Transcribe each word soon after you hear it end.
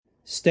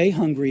Stay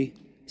hungry,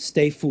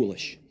 stay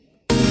foolish.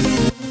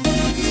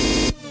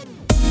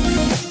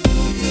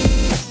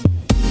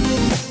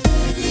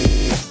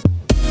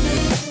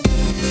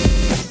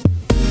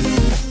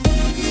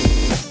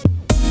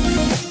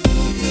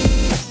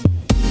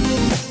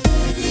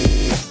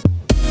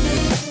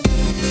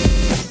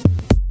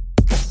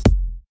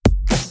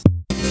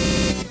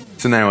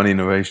 So now on the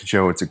Innovation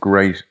Show, it's a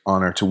great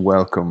honour to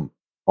welcome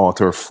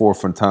author of 4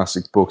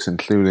 fantastic books,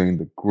 including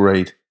the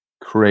great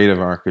creative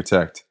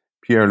architect,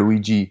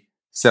 Pierluigi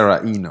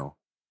Serraino.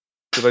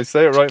 Did I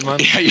say it right, man?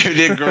 Yeah, you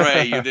did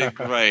great. You did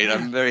great.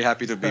 I'm very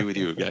happy to be with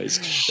you guys.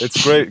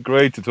 It's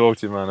great to talk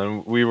to you, man.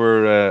 And we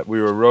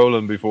were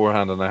rolling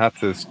beforehand, and I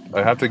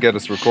had to get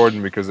us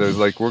recording because I was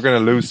like, we're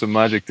going to lose some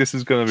magic. This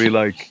is going to be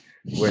like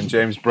when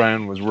James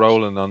Brown was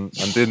rolling on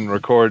and didn't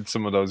record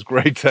some of those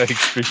great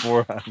takes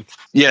beforehand.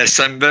 Yes,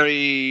 I'm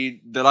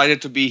very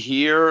delighted to be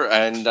here,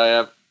 and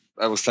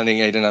I was telling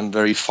Aidan I'm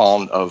very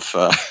fond of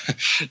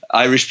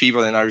Irish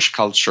people and Irish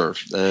culture.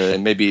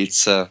 Maybe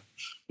it's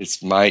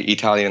my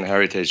Italian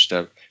heritage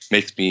that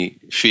makes me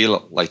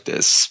feel like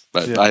this,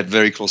 but yeah. I have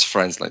very close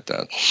friends like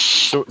that.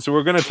 So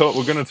we're going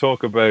to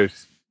talk about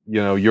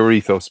your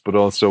ethos, but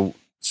also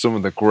some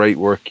of the great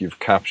work you've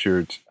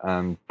captured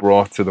and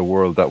brought to the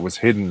world that was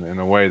hidden in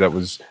a way that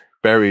was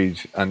buried,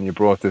 and you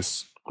brought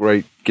this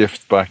great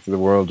gift back to the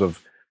world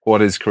of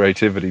what is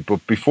creativity.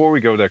 But before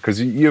we go there,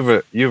 because you have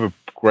a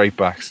great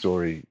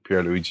backstory,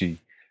 Pierluigi,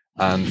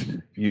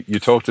 and you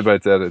talked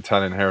about that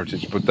Italian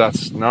heritage, but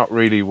that's not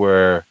really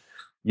where.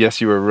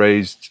 Yes, you were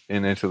raised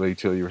in Italy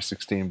till you were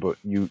 16, but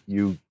you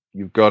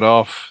got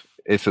off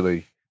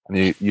Italy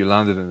and you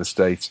landed in the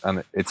States,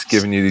 and it's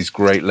given you these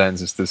great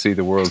lenses to see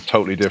the world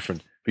totally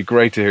different. It'd be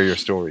great to hear your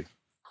story.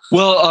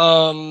 Well,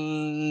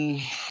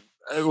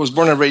 I was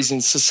born and raised in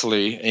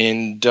Sicily,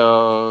 and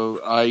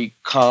I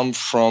come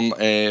from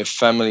a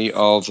family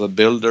of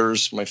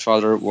builders. My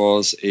father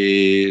was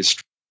a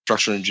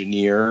structural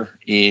engineer,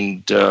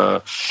 and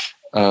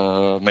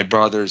my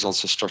brother is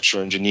also a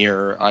structural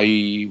engineer.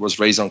 I was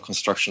raised on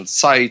construction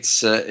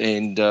sites,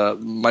 and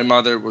my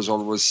mother was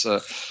always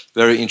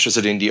very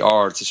interested in the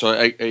arts. So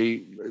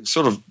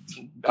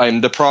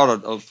I'm the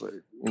product of,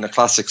 in a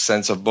classic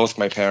sense, of both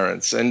my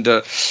parents. And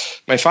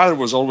my father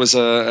was always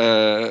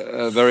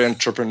a very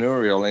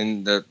entrepreneurial,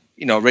 and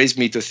raised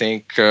me to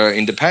think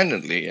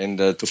independently and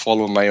to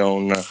follow my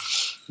own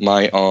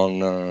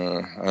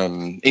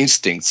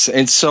instincts.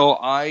 And so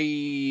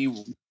I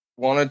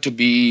wanted to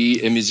be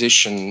a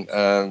musician,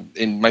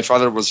 and my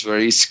father was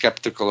very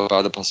skeptical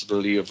about the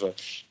possibility of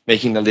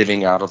making a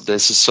living out of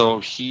this. So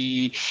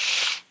he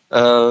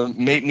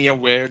made me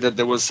aware that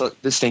there was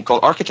this thing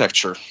called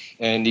architecture,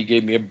 and he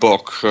gave me a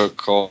book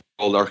called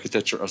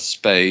Architecture of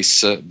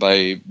Space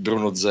by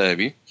Bruno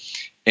Zevi.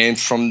 And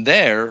from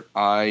there,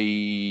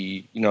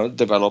 I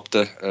developed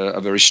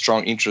a very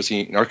strong interest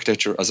in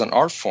architecture as an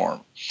art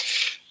form.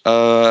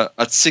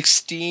 At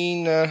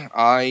 16,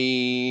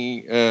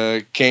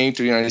 I came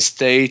to the United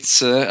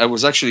States. I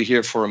was actually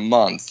here for a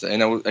month,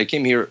 and I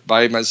came here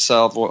by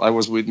myself. Well, I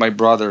was with my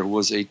brother, who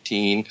was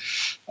 18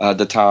 at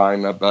the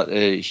time, but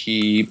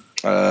he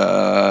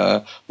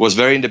was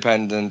very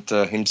independent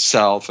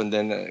himself, and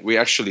then we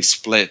actually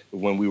split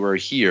when we were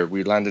here.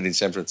 We landed in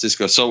San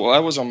Francisco. So I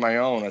was on my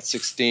own at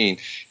 16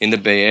 in the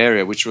Bay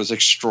Area, which was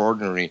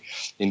extraordinary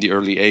in the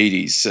early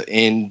 80s.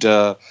 And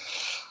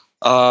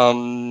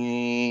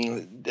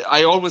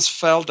I always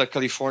felt that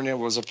California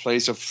was a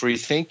place of free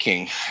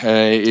thinking.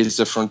 It's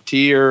a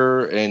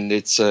frontier, and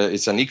it's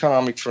an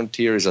economic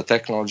frontier, it's a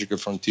technological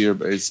frontier,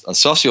 but it's a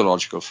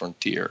sociological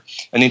frontier,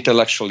 and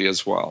intellectually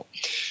as well.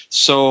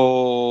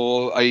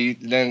 So I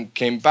then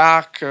came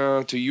back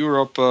to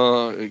Europe,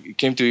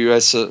 came to the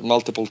US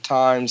multiple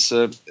times,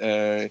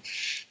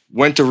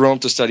 went to Rome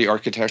to study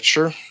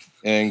architecture,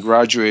 and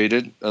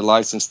graduated,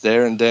 licensed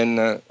there, and then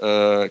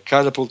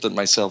catapulted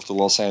myself to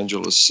Los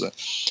Angeles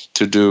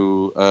to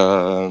do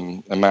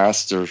a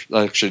master.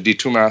 Actually, did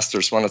 2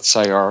 masters, one at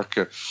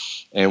SciArc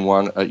and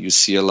one at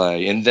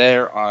UCLA. And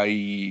there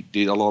I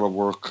did a lot of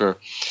work,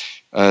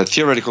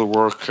 theoretical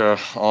work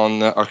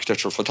on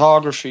architectural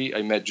photography.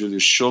 I met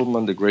Julius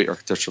Schulman, the great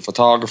architectural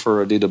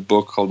photographer. I did a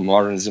book called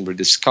Modernism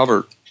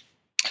Rediscovered,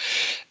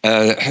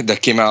 that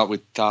came out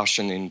with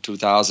Taschen in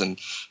 2000.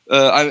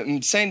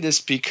 I'm saying this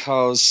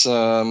because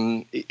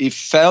it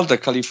felt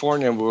that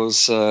California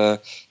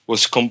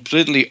was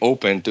completely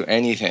open to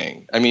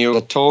anything. I mean, it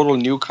was a total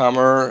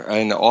newcomer,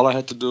 and all I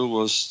had to do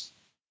was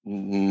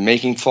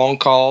making phone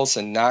calls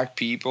and nag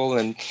people,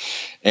 and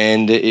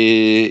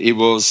it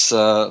was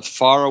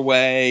far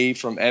away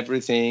from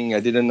everything.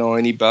 I didn't know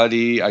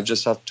anybody. I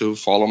just had to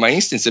follow my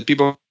instincts, and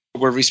people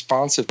were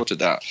responsive to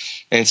that.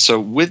 And so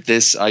with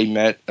this, I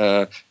met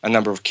a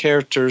number of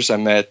characters. I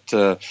met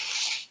the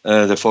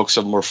folks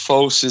of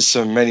Morphosis,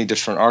 many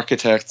different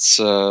architects,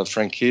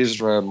 Frank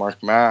Isra,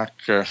 Mark Mack.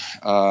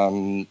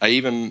 I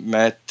even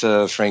met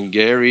Frank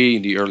Gehry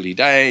in the early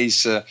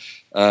days.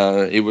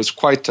 It was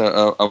quite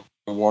a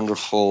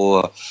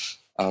wonderful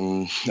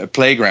a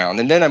playground.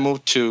 And then I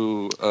moved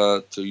to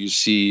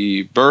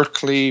UC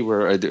Berkeley,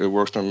 where I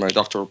worked on my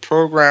doctoral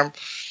program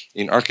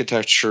in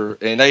architecture.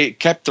 And I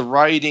kept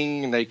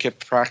writing and I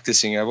kept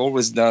practicing. I've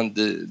always done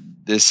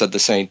this at the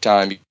same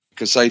time,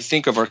 because I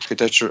think of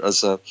architecture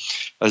as a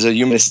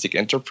humanistic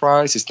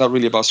enterprise. It's not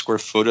really about square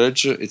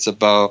footage. It's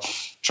about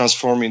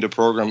transforming the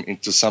program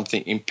into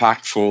something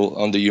impactful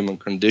on the human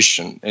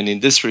condition. And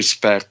in this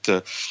respect,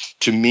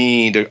 to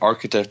me, the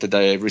architect that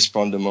I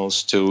respond the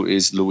most to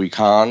is Louis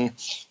Kahn,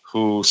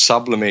 who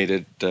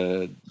sublimated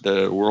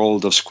the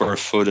world of square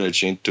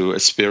footage into a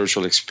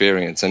spiritual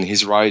experience. And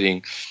his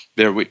writing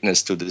bear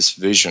witness to this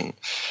vision.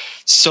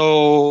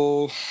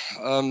 So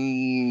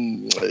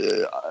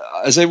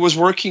as I was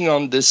working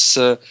on this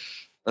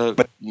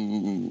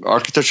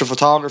architecture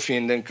photography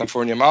and then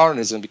California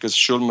modernism, because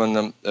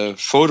Schulman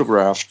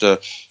photographed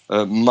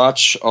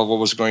much of what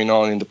was going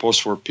on in the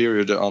post-war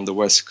period on the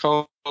West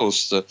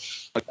Coast,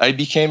 I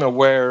became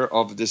aware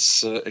of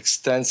this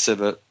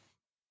extensive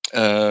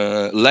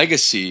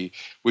legacy,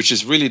 which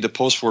is really the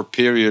post-war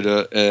period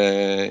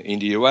in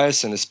the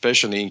US and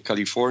especially in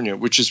California,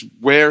 which is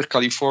where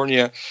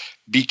California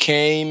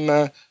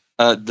became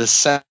the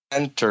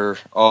center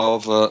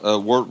of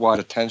worldwide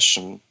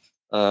attention.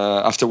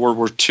 After World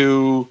War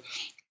II,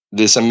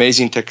 this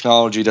amazing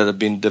technology that had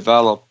been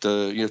developed,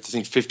 you have to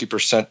think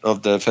 50%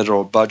 of the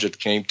federal budget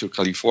came to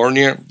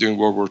California during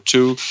World War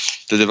II.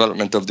 The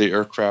development of the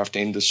aircraft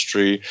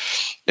industry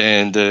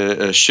and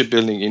the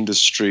shipbuilding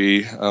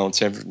industry in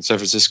San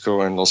Francisco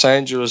and Los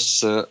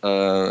Angeles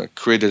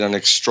created an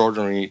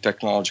extraordinary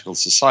technological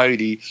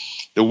society.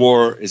 The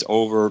war is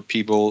over.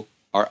 People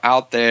are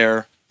out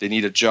there. They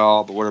need a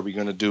job. What are we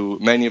going to do?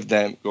 Many of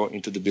them go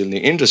into the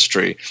building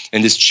industry.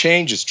 And this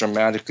changes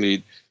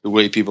dramatically the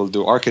way people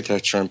do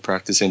architecture and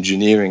practice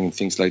engineering and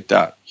things like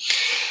that.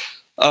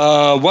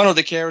 One of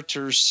the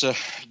characters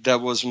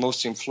that was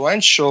most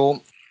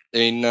influential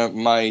in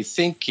my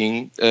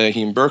thinking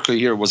in Berkeley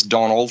here was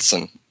Don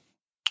Olson,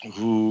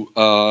 who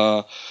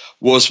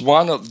was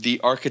one of the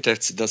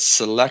architects that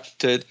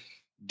selected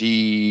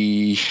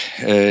the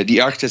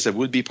architects that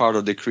would be part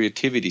of the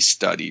creativity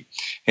study.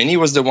 And he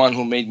was the one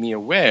who made me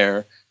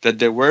aware that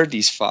there were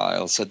these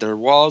files, that there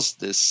was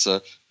this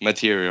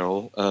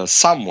material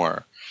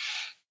somewhere.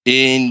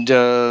 And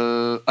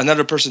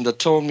another person that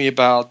told me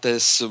about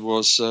this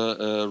was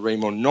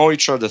Raymond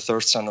Neutra, the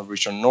third son of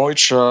Richard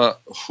Neutra,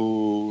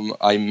 whom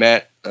I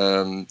met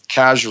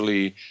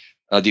casually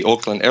at the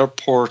Oakland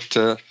airport.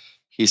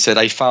 He said,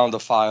 I found the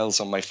files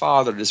on my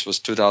father. This was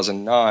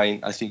 2009.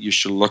 I think you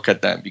should look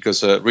at them,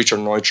 because Richard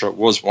Neutra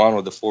was one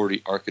of the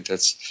 40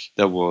 architects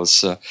that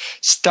was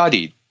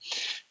studied.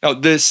 Now,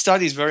 the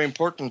study is very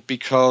important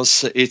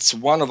because it's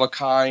one of a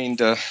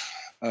kind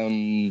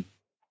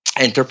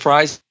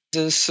enterprise.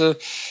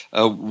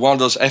 One of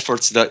those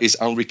efforts that is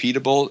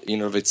unrepeatable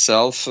in of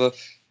itself.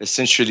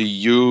 Essentially,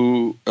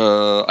 you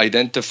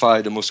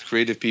identify the most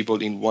creative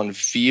people in one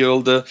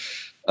field.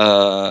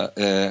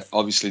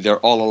 Obviously, they're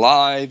all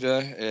alive.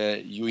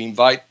 You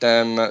invite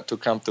them to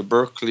come to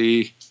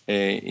Berkeley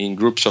in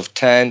groups of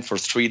 10 for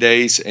 3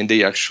 days, and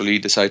they actually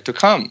decide to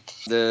come.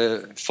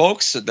 The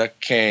folks that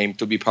came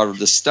to be part of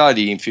the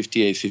study in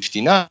 58,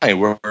 59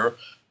 were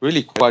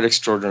really quite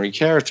extraordinary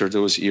characters.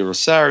 There was Eero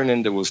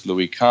Saarinen, there was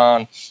Louis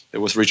Kahn, there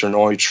was Richard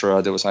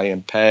Neutra, there was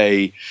I.M.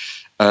 Pei,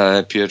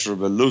 Pietro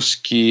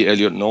Belluschi,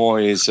 Elliot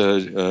Noyes,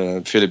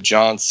 Philip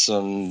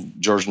Johnson,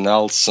 George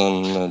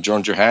Nelson,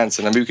 John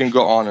Johansson. I mean, we can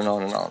go on and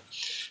on and on.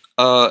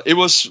 It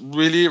was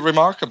really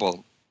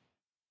remarkable.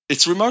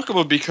 It's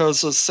remarkable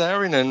because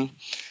Saarinen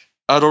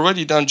had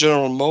already done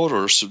General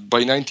Motors by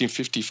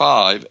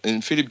 1955,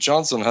 and Philip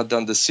Johnson had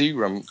done the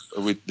Seagram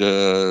with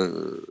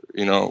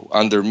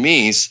under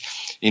Mies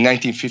in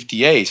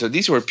 1958. So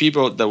these were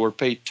people that were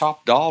paid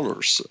top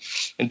dollars,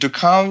 and to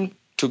come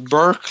to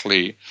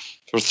Berkeley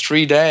for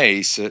 3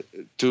 days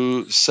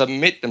to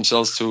submit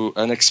themselves to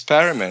an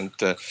experiment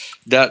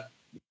that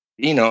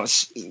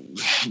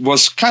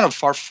was kind of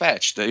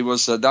far-fetched. It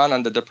was done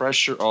under the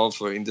pressure of,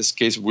 in this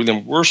case,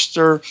 William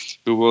Worcester,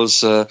 who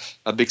was a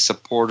big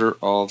supporter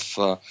of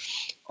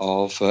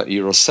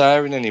Eero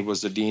Saarinen. He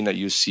was the dean at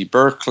UC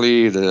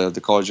Berkeley,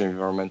 the College of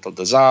Environmental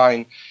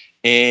Design.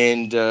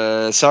 And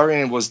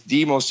Saarinen was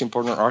the most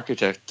important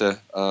architect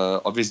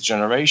of his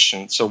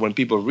generation. So when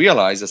people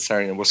realized that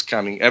Saarinen was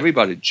coming,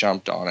 everybody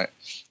jumped on it,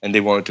 and they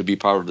wanted to be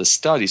part of the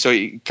study. So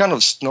it kind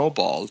of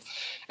snowballed.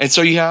 And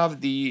so you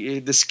have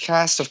this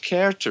cast of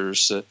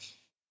characters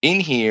in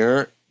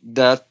here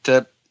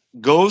that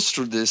goes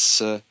through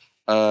this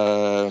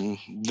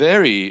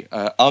very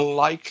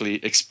unlikely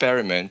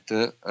experiment,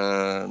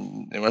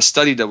 a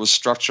study that was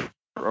structured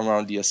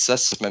around the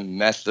assessment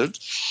method,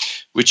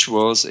 which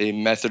was a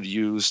method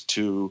used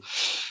to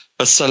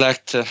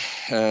select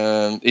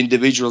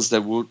individuals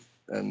that would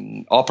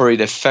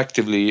operate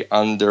effectively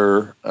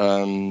under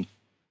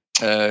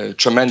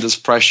tremendous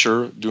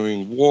pressure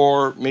during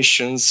war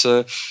missions,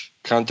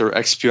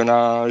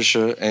 counter-espionage,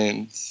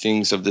 and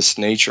things of this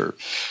nature.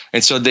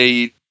 And so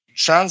they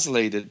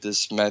translated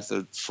this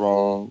method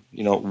from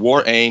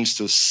war aims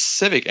to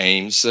civic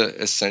aims.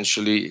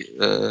 Essentially,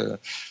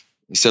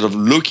 instead of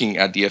looking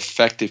at the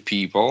effective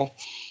people,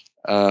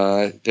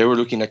 they were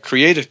looking at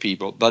creative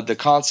people, but the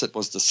concept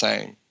was the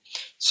same.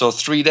 So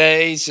 3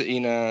 days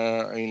in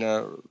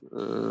a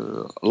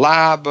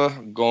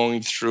lab,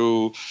 going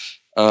through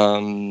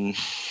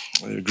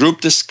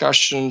group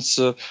discussions,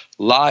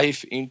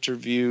 live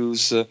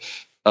interviews,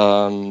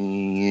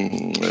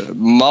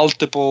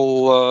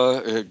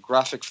 multiple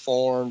graphic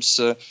forms,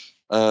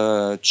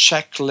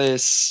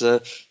 checklists.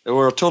 There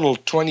were a total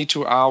of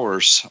 22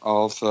 hours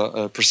of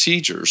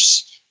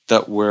procedures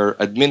that were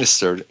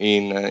administered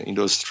in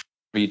those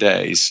 3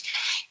 days.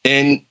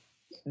 And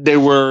there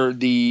were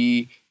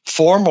the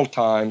formal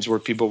times where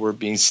people were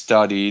being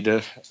studied,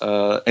 and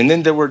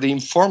then there were the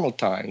informal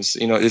times.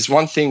 It's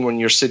one thing when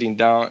you're sitting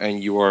down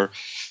and you are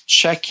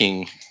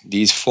checking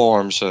these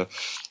forms,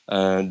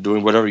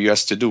 doing whatever you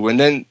have to do. And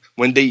then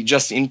when they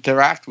just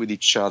interact with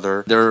each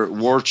other, their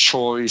word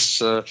choice,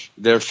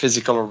 their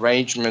physical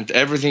arrangement,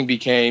 everything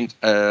became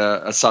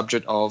a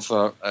subject of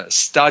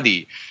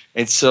study.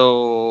 And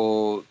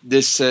so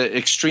this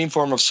extreme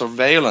form of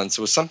surveillance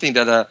was something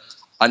that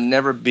had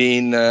never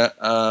been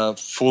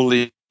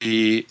fully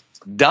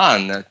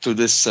done to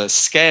this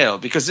scale,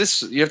 because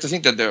you have to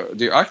think that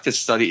the architect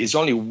study is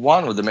only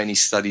one of the many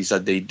studies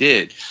that they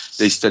did.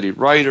 They studied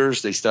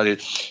writers, they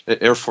studied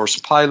Air Force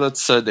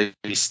pilots, they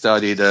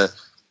studied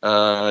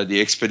the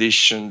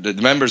expedition, the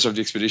members of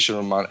the expedition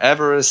on Mount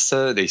Everest.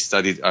 They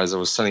studied, as I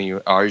was telling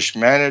you, Irish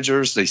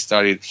managers. They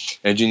studied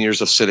engineers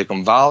of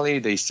Silicon Valley.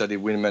 They studied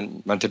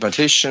women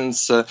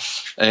mathematicians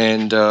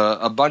and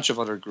a bunch of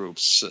other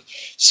groups.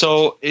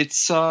 So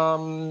it's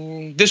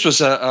this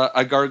was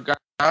a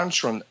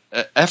gargantuan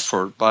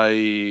effort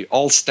by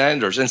all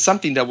standards, and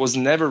something that was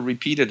never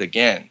repeated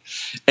again.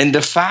 And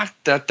the fact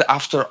that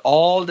after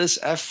all this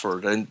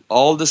effort and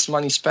all this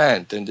money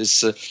spent and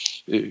this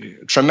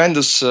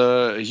tremendous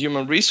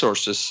human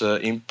resources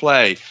in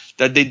play,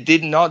 that they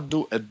did not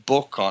do a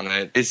book on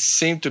it, it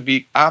seemed to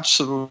be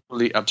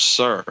absolutely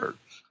absurd.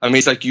 I mean,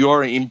 it's like you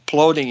are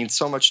imploding in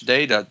so much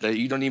data that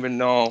you don't even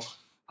know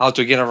how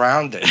to get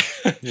around it.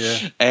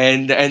 Yeah.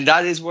 And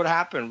that is what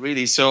happened,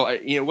 really. So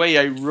in a way,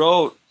 I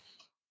wrote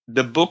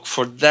the book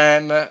for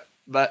them,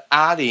 but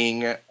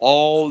adding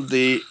all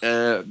the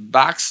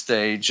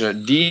backstage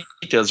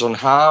details on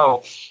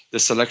how the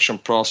selection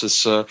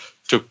process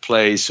took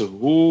place,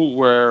 who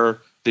were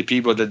the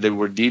people that they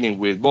were dealing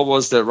with, what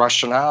was the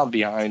rationale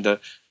behind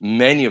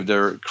many of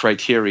their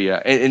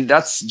criteria, and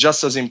that's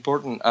just as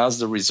important as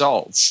the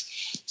results.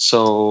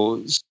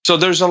 So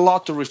there's a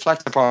lot to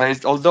reflect upon.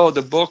 Although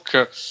the book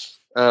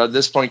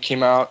this point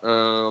came out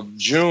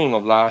June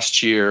of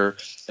last year,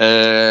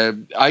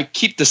 I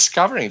keep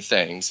discovering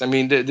things. I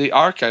mean, the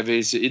archive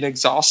is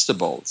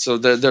inexhaustible. So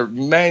there are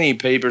many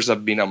papers that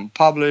have been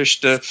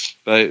unpublished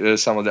by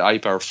some of the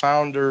IPAR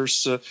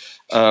founders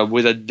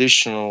with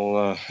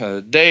additional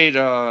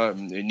data,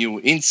 new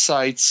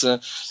insights.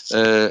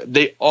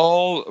 They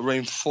all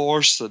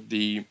reinforce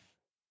the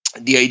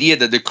idea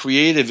that the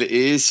creative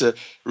is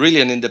really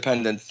an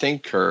independent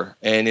thinker,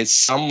 and it's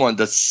someone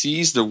that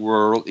sees the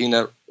world in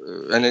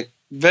a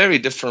very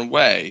different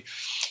way.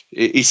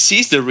 He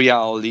sees the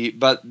reality,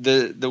 but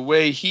the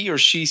way he or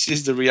she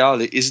sees the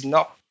reality is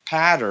not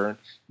patterned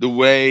the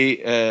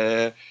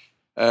way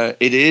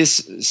it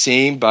is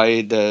seen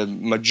by the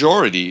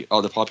majority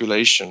of the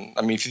population.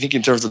 I mean, if you think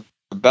in terms of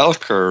the bell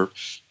curve,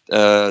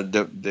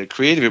 the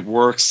creative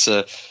works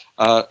at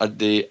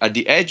the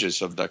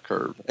edges of that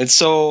curve. And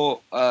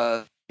so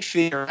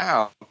figure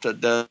out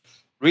that the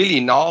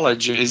really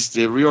knowledge is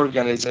the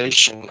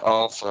reorganization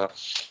of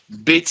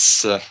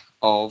bits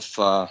of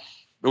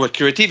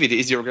creativity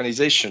is the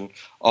organization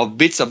of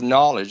bits of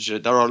knowledge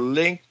that are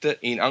linked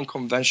in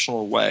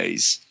unconventional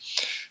ways.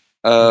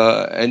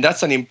 And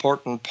that's an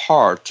important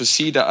part, to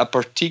see that a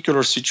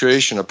particular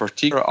situation, a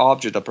particular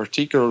object, a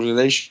particular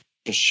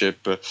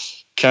relationship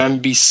can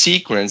be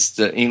sequenced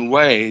in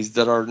ways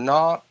that are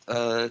not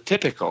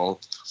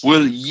typical,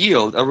 will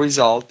yield a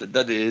result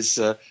that is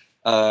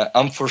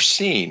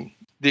unforeseen.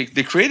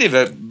 The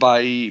creative,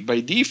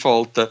 by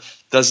default,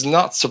 does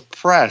not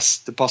suppress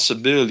the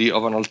possibility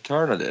of an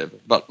alternative,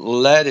 but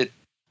let it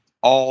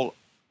all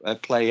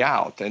play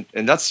out.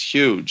 And that's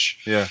huge.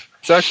 Yeah.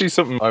 It's actually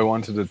something I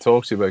wanted to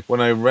talk to you about.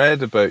 When I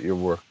read about your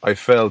work, I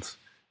felt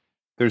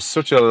there's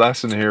such a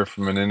lesson here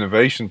from an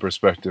innovation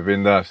perspective,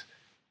 in that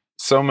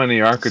so many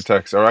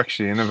architects are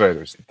actually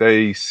innovators.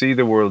 They see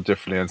the world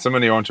differently, and so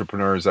many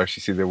entrepreneurs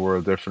actually see the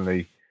world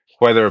differently,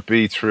 whether it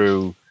be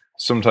through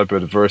some type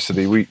of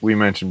diversity. We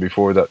mentioned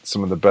before that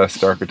some of the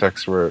best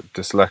architects were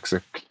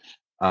dyslexic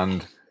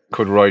and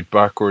could write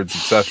backwards,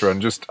 etc.,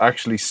 and just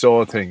actually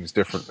saw things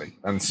differently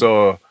and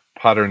saw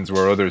patterns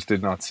where others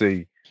did not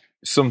see.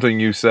 Something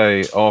you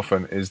say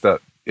often is that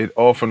it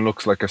often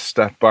looks like a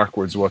step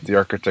backwards what the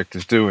architect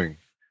is doing,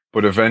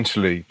 but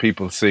eventually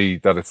people see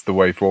that it's the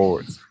way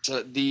forward.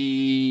 So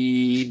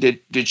the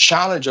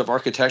challenge of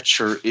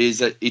architecture is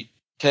that it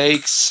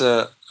takes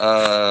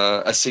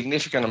a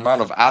significant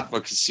amount of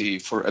advocacy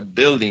for a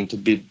building to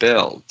be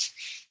built.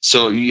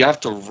 So you have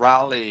to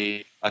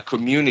rally a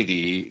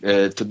community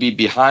to be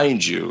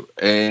behind you,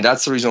 and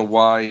that's the reason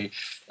why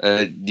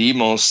the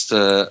most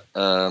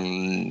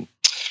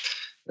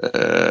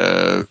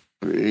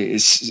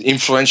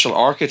influential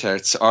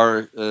architects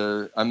are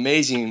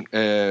amazing,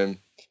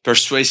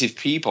 persuasive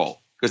people,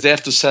 because they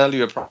have to sell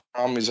you a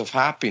promise of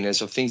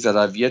happiness, of things that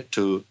have yet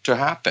to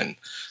happen.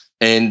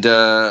 And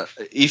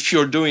if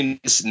you're doing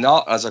this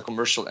not as a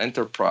commercial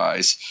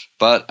enterprise,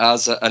 but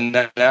as a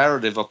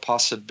narrative of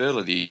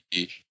possibility,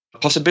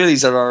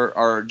 possibilities that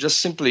are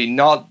just simply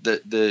not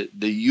the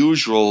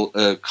usual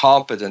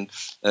competent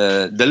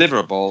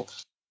deliverable,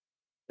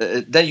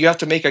 then you have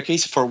to make a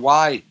case for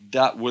why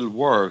that will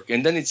work.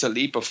 And then it's a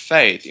leap of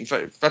faith. In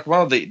fact,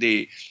 one of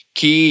the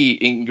key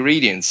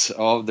ingredients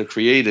of the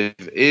creative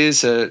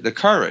is the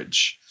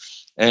courage.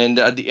 And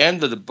at the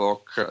end of the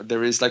book,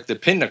 there is like the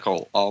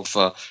pinnacle of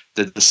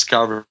the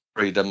discovery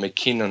that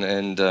McKinnon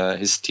and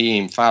his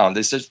team found.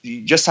 Is that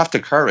you just have the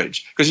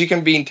courage, because you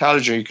can be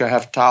intelligent, you can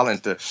have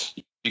talent,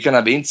 you can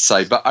have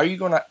insight, but are you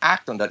going to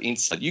act on that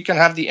insight? You can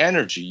have the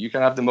energy, you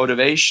can have the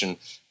motivation,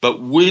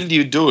 but will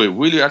you do it?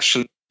 Will you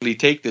actually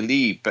take the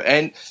leap?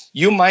 And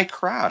you might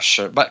crash,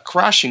 but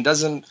crashing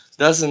doesn't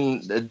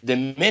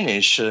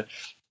diminish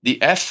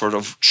the effort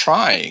of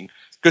trying.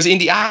 Because in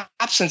the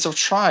absence of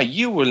trying,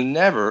 you will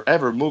never,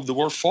 ever move the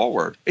world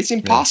forward. It's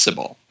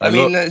impossible. Yeah. I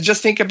mean,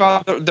 just think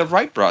about the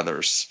Wright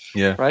brothers.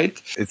 Yeah. Right?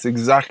 It's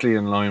exactly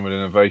in line with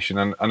innovation.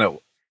 And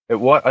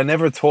I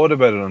never thought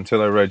about it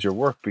until I read your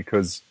work,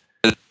 because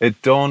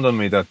it dawned on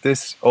me that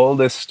all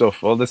this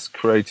stuff, all this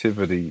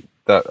creativity,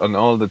 and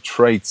all the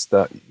traits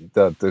that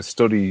the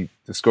study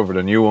discovered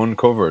and you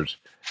uncovered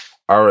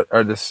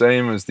are the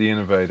same as the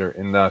innovator,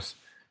 in that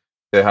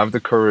they have the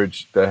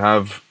courage, they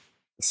have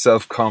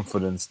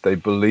self-confidence, they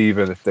believe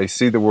in it, they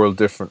see the world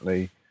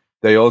differently.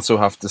 They also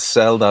have to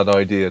sell that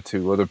idea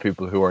to other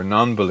people who are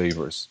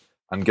non-believers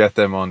and get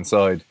them on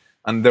side.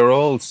 And they're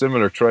all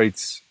similar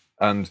traits.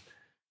 And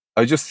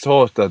I just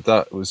thought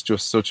that was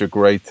just such a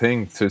great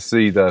thing to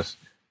see, that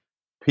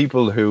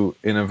people who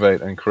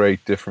innovate and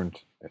create different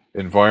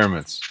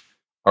environments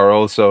are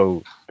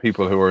also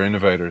people who are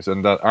innovators,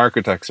 and that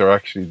architects are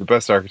actually the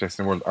best architects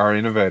in the world are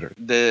innovators.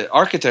 The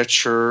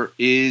architecture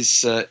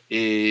is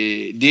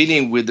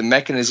dealing with the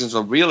mechanisms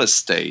of real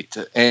estate,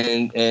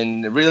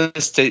 and real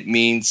estate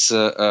means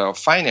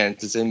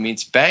finances, and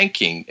means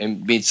banking,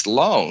 and means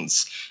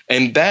loans,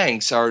 and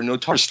banks are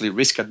notoriously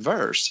risk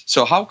adverse.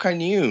 So how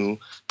can you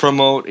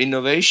promote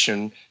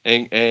innovation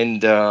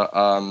and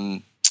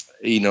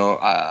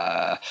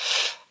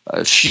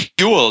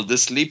fuel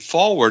this leap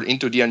forward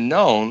into the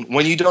unknown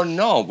when you don't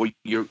know where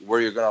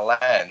you're going to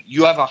land?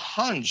 You have a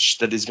hunch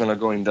that is going to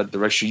go in that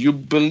direction. You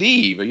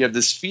believe, you have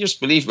this fierce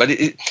belief, but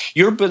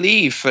your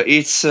belief,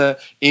 it's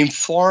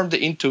informed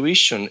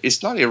intuition.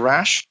 It's not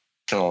irrational.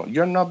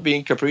 You're not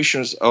being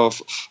capricious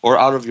or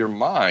out of your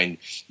mind.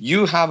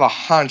 You have a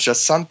hunch that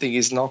something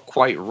is not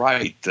quite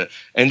right,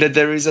 and that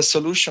there is a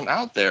solution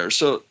out there.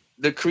 So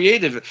the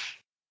creative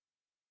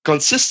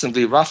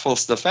consistently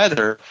ruffles the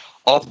feather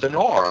of the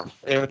norm.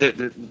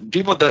 The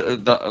people that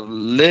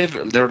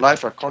live their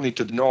life according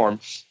to the norm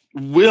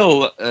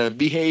will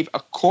behave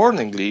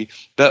accordingly,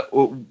 but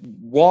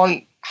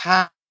won't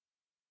have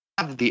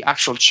the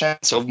actual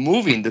chance of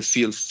moving the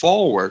field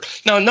forward.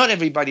 Now, not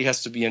everybody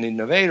has to be an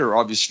innovator,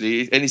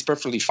 obviously, and it's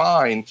perfectly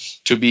fine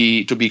to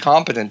be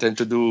competent and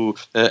to do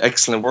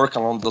excellent work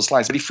along those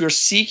lines. But if you're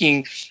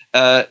seeking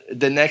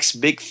the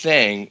next big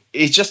thing,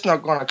 it's just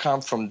not going to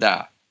come from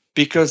that.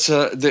 Because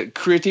the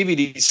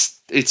creativity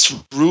it's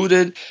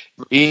rooted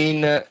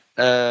in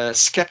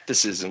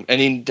skepticism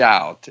and in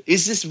doubt.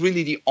 Is this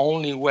really the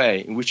only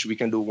way in which we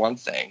can do one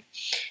thing?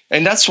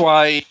 And that's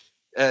why,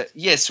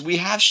 yes, we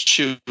have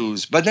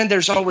shoes, but then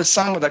there's always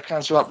someone that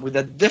comes up with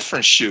a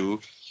different shoe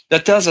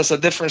that tells us a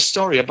different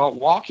story about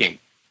walking.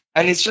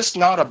 And it's just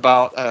not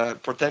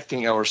about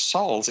protecting our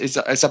souls.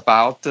 It's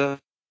about the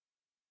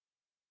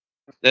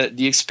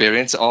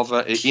experience of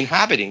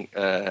inhabiting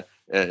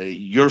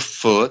your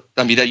foot.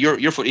 I mean, that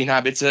your foot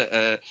inhabits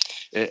a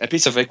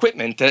piece of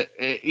equipment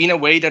in a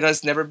way that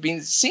has never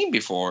been seen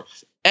before.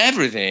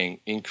 Everything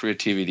in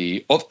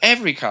creativity of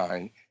every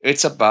kind,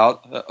 it's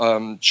about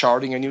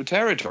charting a new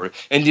territory,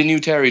 and the new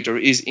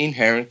territory is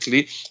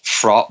inherently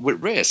fraught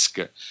with risk.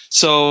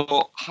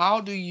 So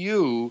how do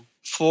you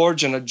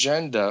forge an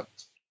agenda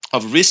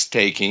of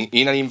risk-taking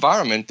in an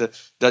environment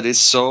that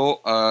is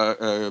so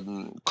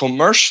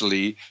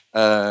commercially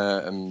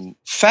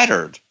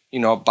fettered,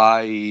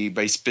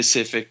 by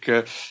specific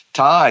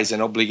ties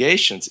and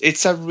obligations?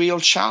 It's a real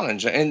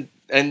challenge, and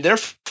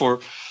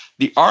therefore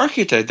the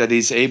architect that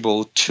is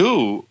able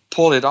to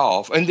pull it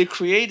off, and the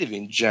creative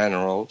in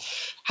general,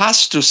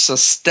 has to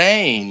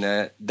sustain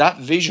that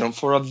vision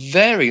for a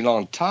very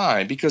long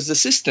time, because the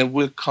system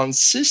will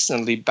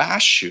consistently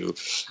bash you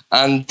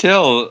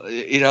until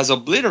it has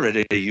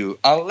obliterated you,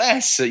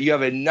 unless you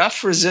have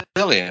enough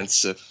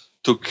resilience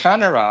to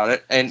counter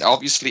it and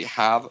obviously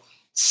have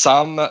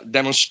some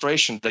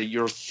demonstration that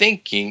your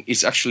thinking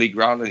is actually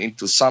grounded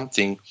into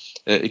something,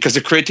 because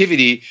the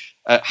creativity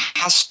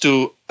has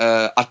to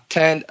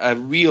attend a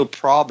real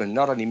problem,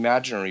 not an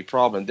imaginary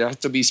problem. There have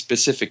to be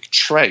specific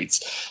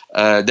traits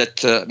that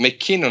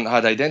McKinnon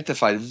had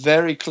identified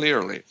very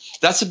clearly.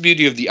 That's the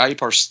beauty of the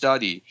IPAR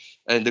study.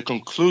 And the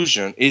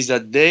conclusion is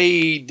that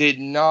they did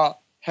not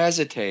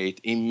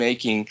hesitate in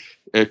making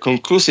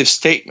conclusive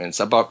statements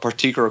about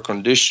particular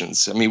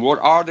conditions. I mean, what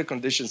are the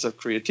conditions of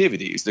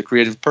creativity? Is the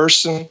creative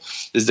person?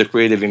 Is the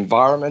creative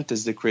environment?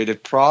 Is the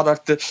creative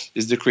product?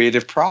 Is the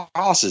creative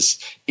process?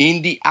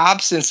 In the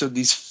absence of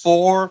these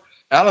four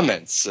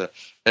elements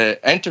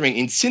entering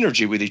in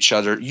synergy with each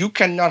other, you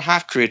cannot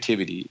have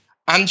creativity.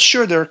 I'm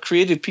sure there are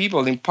creative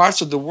people in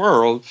parts of the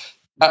world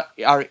that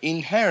are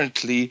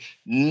inherently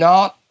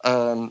not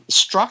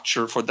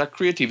structured for that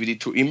creativity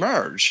to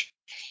emerge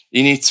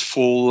in its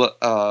full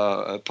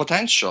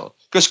potential.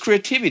 Because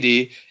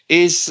creativity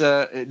is,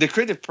 the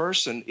creative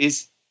person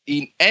is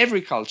in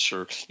every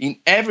culture, in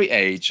every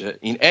age,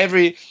 in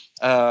every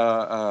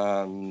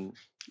class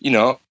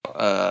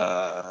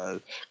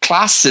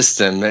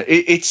system.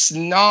 It's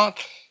not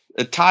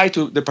tied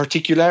to the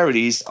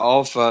particularities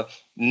of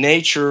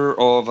nature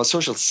of a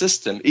social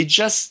system. It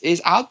just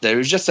is out there.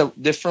 It's just a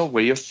different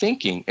way of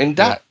thinking, and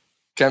that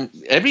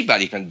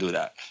everybody can do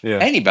that. Yeah.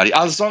 Anybody,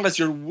 as long as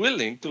you're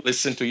willing to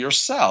listen to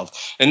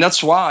yourself. And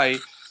that's why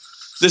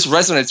this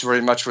resonates very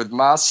much with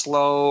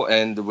Maslow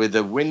and with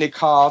the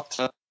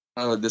Winnicott,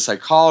 the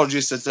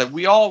psychologists, is that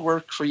we all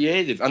were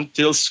creative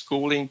until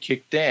schooling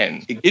kicked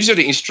in. It gives you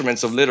the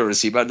instruments of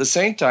literacy, but at the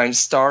same time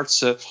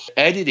starts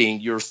editing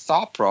your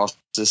thought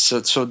process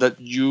so that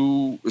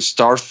you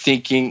start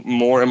thinking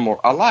more and more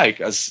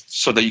alike,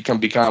 so that you can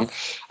become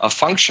a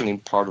functioning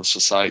part of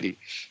society.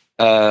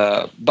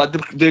 But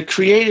the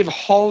creative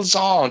holds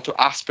on to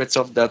aspects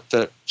of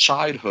that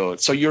childhood.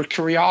 So your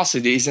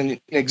curiosity is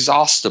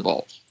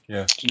inexhaustible.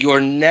 Yeah. You're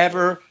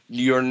never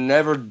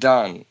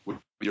done with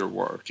your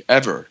work,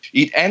 ever.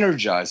 It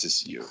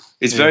energizes you.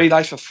 It's very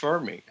life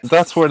affirming.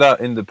 That's where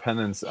that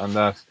independence and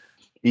that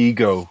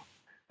ego,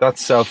 that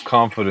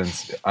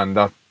self-confidence and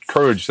that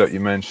courage that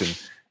you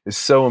mentioned is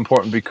so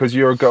important, because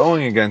you're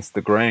going against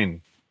the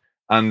grain.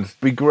 And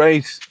it'd be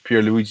great,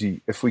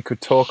 Pierluigi, if we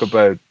could talk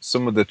about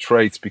some of the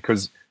traits,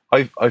 because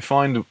I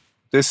find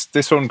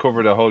this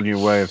uncovered a whole new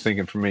way of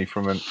thinking for me.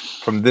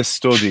 From this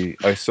study,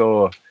 I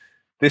saw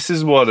this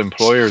is what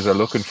employers are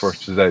looking for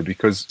today,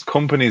 because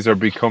companies are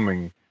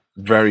becoming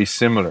very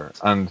similar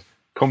and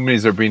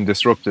companies are being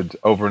disrupted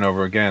over and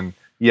over again.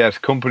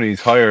 Yet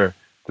companies hire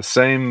the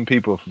same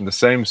people from the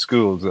same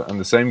schools and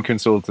the same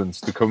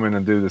consultants to come in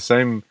and do the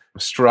same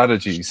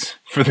strategies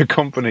for the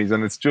companies.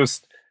 And it's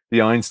just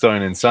the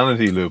Einstein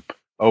insanity loop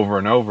over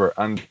and over.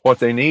 And what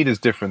they need is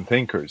different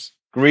thinkers.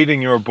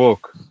 Reading your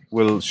book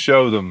will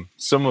show them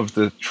some of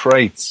the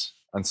traits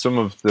and some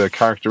of the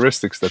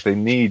characteristics that they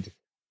need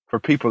for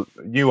people,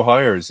 new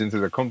hires into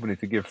their company,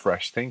 to give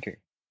fresh thinking.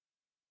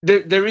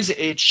 There is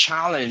a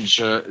challenge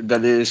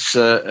that is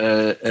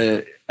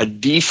a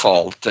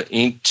default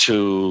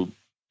into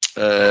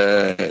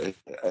the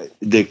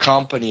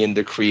company and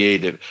the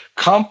creative.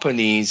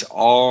 Companies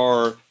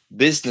are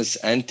business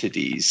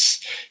entities.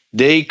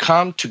 They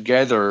come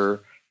together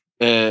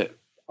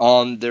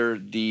under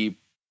the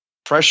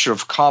pressure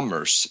of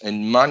commerce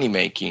and money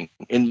making,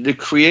 and the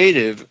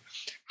creative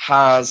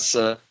has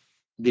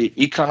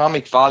the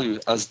economic value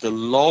as the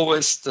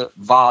lowest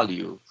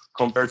value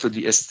compared to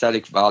the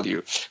aesthetic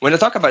value. When I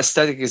talk about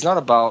aesthetic, it's not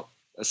about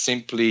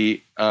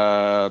simply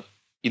the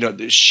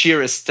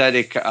sheer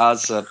aesthetic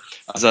as a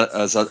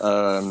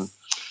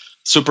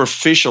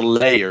superficial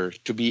layer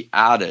to be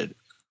added.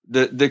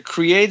 The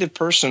creative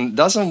person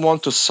doesn't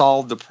want to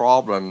solve the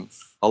problem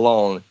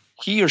alone.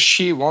 He or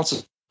she wants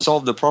to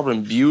solve the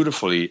problem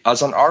beautifully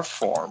as an art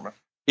form.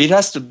 It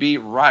has to be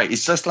right.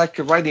 It's just like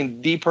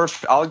writing the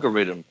perfect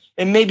algorithm.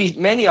 And maybe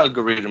many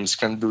algorithms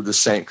can do the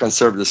same, can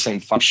serve the same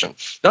function.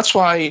 That's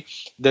why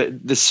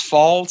this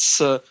false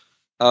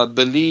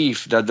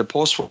belief that the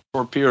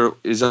post-war period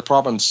is a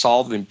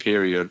problem-solving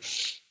period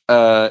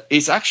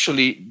is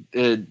actually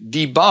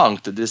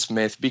debunked, this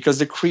myth, because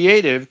the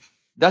creative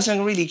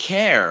doesn't really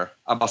care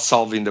about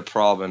solving the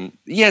problem.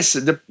 Yes,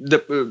 the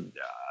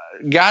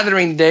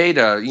gathering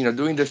data,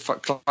 doing the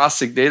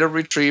classic data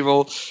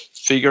retrieval,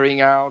 figuring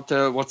out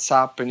what's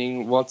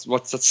happening,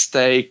 what's at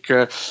stake,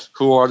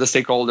 who are the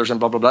stakeholders, and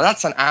blah, blah, blah.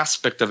 That's an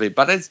aspect of it,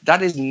 but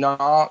that is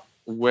not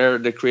where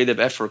the creative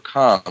effort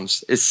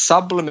comes. It's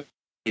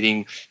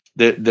sublimating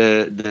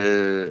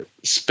the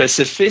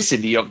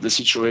specificity of the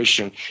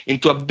situation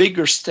into a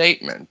bigger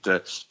statement,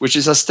 which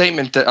is a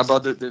statement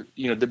about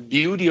the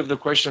beauty of the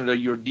question that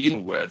you're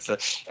dealing with,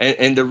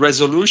 and the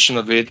resolution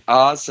of it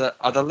as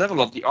at the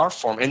level of the art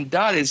form. And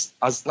that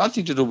has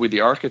nothing to do with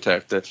the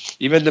architect.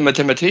 Even the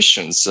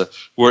mathematicians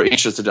were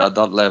interested at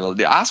that level.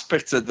 The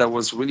aspect that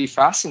was really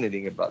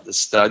fascinating about the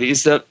study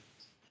is that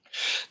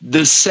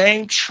the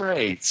same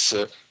traits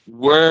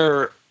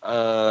were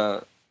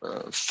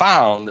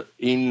found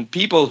in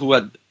people who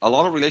had a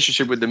lot of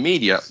relationship with the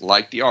media,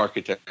 like the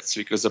architects,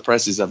 because the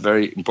press is a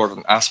very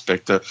important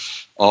aspect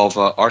of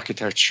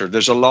architecture.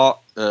 There's a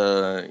lot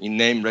in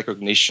name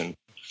recognition,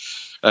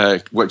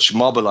 which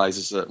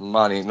mobilizes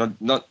money,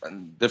 not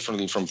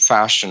differently from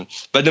fashion.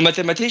 But the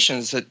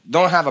mathematicians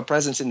don't have a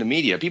presence in the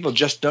media. People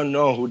just don't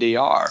know who they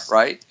are,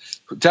 right?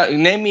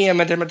 Name me a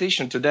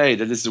mathematician today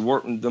that is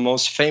the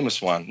most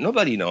famous one.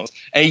 Nobody knows.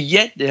 And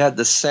yet they had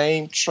the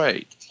same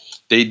trait.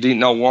 They did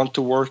not want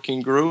to work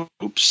in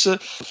groups.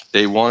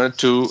 They wanted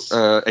to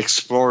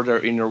explore their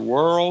inner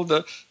world.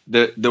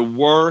 The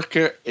work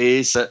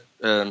is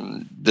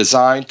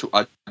designed to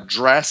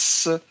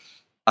address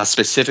a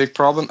specific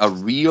problem, a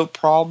real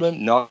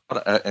problem, not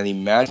an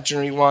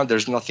imaginary one.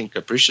 There's nothing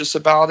capricious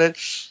about it.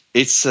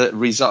 It's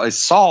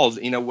solved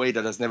in a way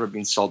that has never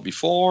been solved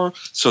before.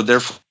 So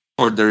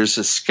therefore, there is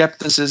a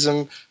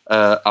skepticism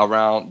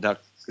around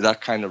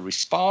that kind of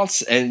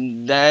response.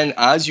 And then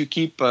as you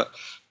keep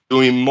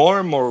doing more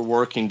and more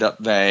work in that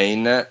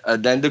vein,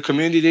 then the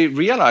community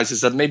realizes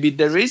that maybe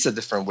there is a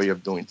different way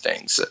of doing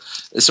things.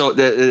 So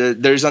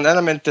there's an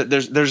element,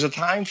 there's a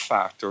time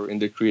factor in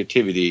the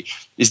creativity.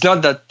 It's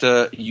not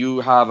that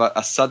you have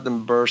a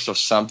sudden burst of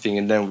something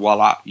and then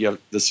voila, you have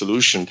the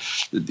solution.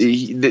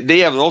 They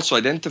have also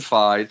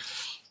identified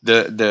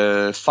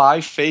the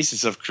 5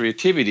 phases of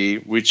creativity,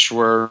 which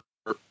were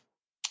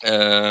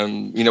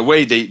in a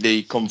way,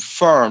 they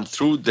confirmed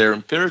through their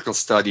empirical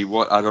study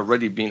what had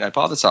already been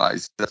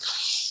hypothesized.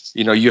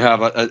 You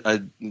have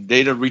a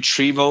data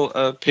retrieval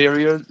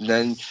period,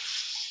 then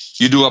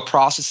you do a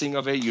processing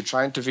of it. You're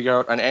trying to figure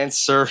out an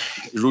answer.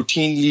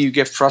 Routinely, you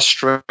get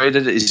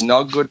frustrated. It's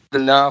not good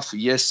enough.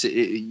 Yes,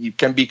 you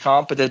can be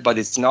competent, but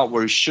it's not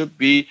where it should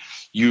be.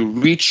 You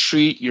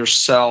retreat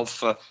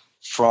yourself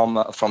from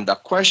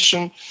that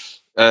question.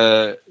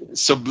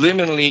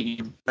 Subliminally,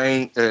 your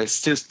brain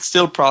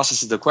still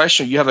processes the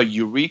question. You have a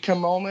eureka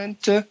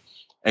moment, and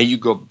you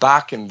go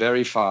back and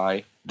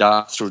verify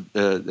that through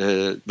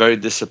very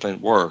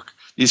disciplined work.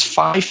 These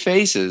 5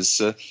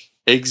 phases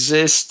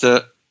exist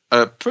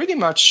pretty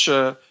much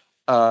in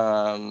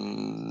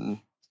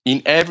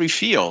every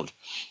field.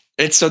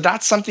 And so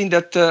that's something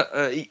that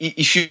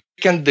if you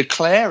can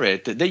declare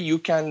it, then you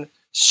can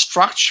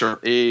structure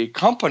a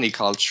company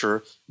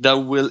culture that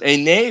will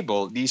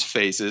enable these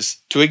phases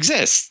to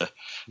exist,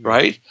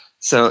 right?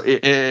 So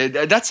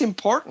that's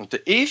important.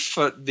 If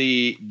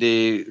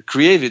the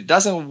creative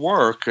doesn't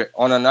work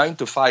on a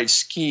 9-to-5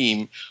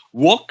 scheme,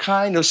 what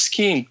kind of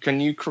scheme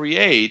can you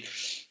create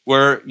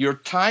where your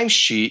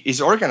timesheet is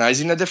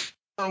organized in a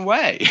different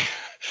way?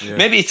 Yeah.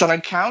 Maybe it's an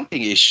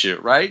accounting issue,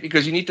 right?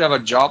 Because you need to have a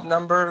job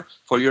number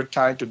for your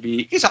time to be.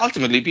 Because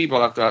ultimately, people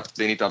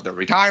they need to have the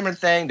retirement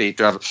thing. They need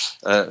to have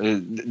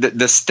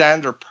the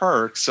standard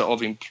perks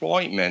of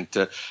employment.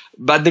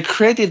 But the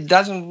creative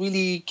doesn't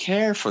really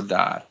care for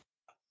that.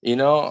 I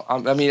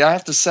mean, I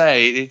have to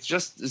say,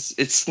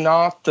 it's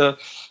not.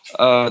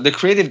 The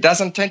creative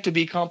doesn't tend to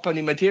be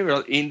company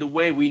material in the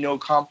way we know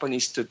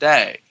companies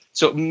today.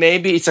 So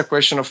maybe it's a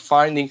question of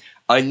finding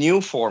a new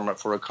format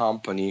for a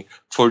company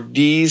for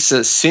these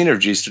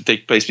synergies to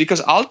take place,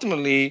 because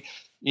ultimately,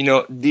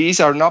 these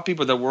are not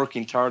people that work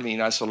entirely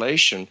in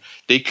isolation.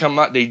 They come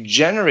out, they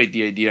generate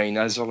the idea in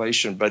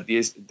isolation, but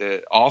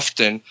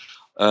often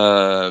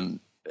and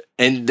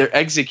their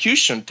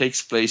execution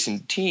takes place in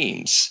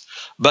teams.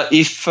 But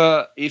if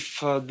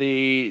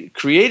the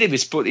creative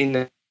is put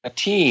in a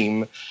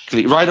team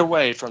right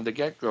away from the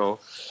get-go,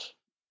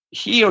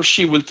 he or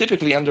she will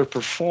typically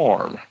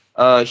underperform.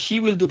 He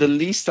will do the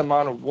least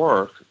amount of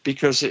work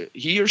because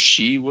he or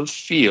she will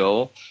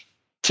feel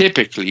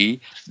typically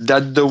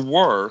that the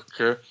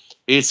work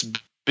is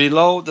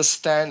below the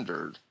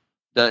standard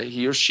that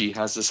he or she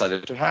has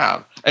decided to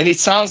have. And it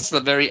sounds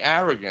very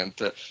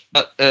arrogant,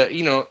 but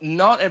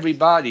not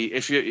everybody,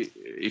 if you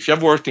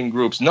have worked in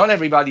groups, not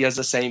everybody has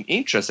the same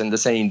interest and the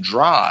same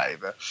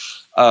drive.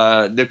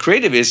 The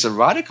creative is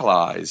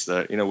radicalized,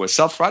 we're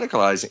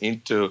self-radicalized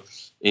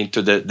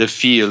into the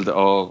field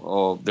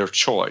of their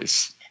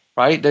choice.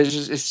 Right?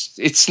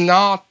 It's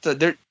not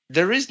there.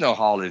 There is no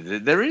holiday.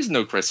 There is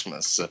no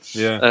Christmas.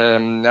 Yeah.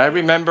 I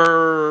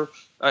remember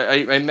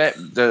I met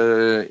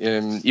the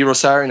Eero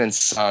Saarinen's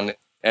son,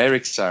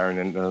 Eric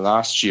Saarinen,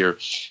 last year,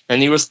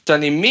 and he was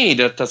telling me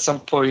that at some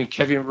point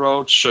Kevin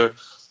Roach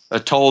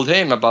told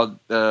him about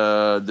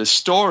the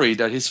story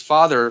that his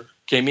father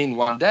came in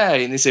one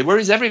day and he said, "Where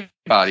is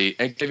everybody?"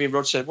 And Kevin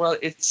Roach said, "Well,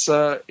 it's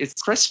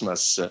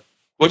Christmas."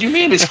 What do you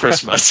mean it's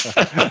Christmas?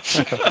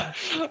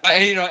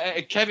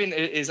 Kevin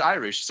is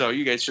Irish, so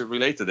you guys should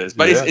relate to this.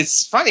 But yeah.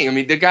 It's funny. I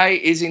mean, the guy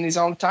is in his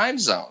own time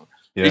zone.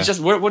 Yeah. It's just,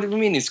 what do you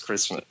mean it's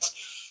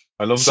Christmas?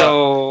 I love that.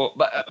 So,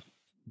 but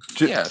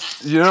yeah.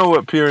 You know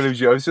what,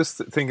 Pierluigi? I was just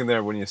thinking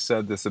there when you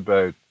said this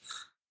about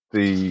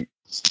the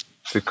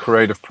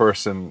creative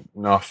person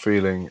not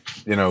feeling,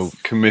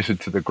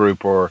 committed to the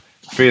group or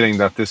feeling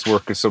that this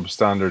work is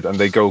substandard and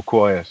they go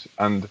quiet.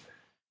 And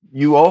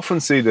you often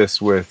see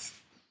this with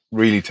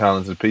really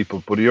talented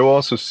people, but you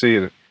also see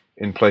it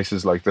in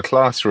places like the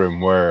classroom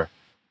where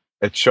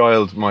a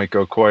child might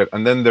go quiet,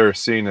 and then they're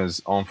seen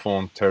as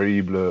enfant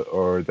terrible,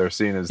 or they're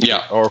seen as the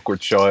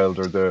awkward child,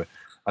 or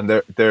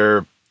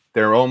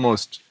they're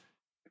almost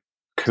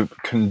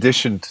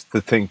conditioned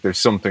to think there's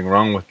something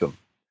wrong with them,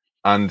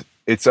 and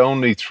it's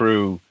only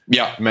through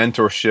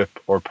mentorship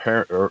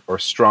or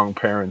strong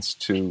parents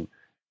to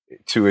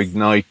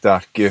ignite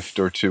that gift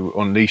or to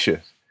unleash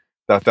it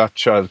that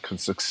child can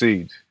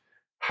succeed.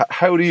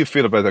 How do you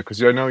feel about that?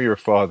 Because I know you're a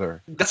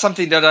father. That's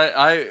something that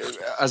I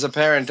as a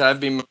parent, I've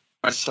been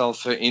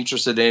myself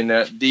interested in.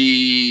 In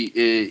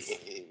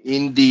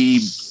the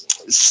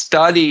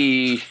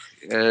study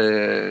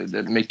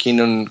that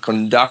McKinnon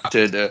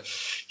conducted,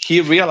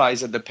 he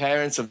realized that the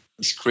parents of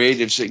these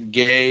creatives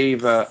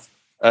gave a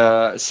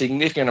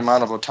significant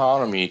amount of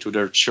autonomy to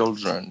their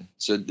children.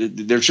 So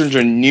their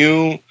children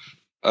knew,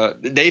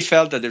 they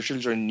felt that their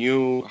children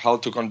knew how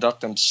to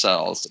conduct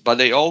themselves, but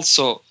they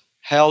also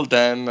held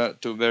them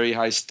to very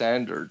high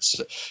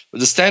standards.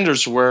 The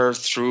standards were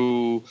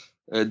through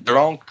their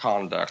own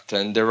conduct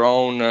and their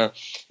own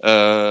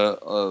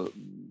kind of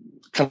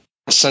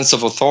sense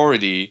of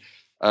authority.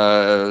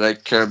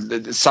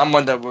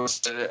 Someone that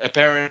was a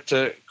parent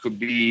could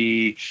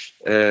be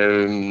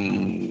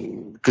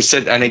could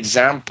set an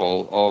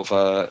example of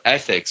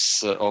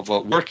ethics, of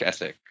work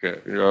ethic,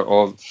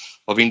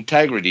 of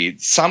integrity,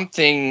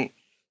 something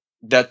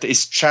that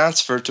is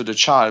transferred to the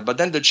child, but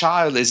then the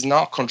child is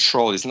not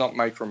controlled, is not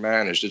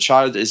micromanaged. The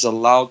child is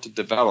allowed to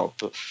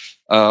develop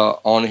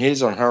on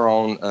his or her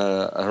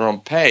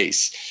own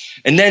pace.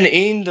 And then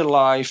in the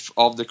life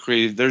of the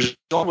creative, there's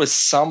always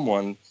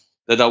someone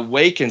that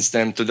awakens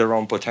them to their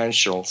own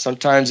potential.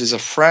 Sometimes it's a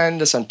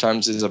friend,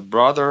 sometimes it's a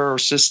brother or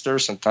sister,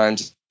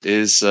 sometimes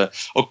is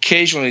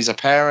occasionally is a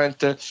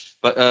parent,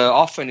 but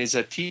often is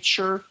a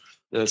teacher.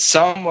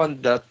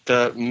 Someone that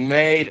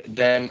made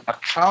them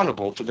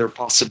accountable to their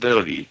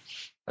possibility,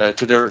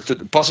 to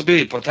the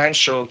possibility,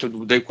 potential, to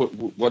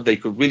what they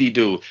could really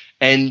do,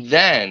 and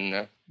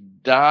then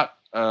that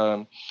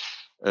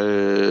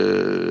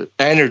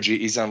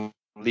energy is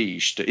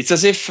unleashed. It's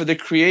as if the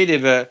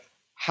creative is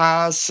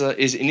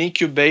an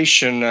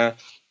incubation,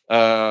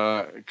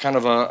 kind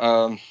of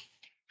a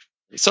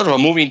sort of a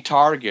moving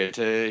target.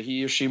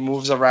 He or she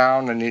moves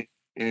around and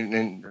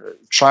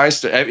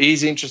tries to.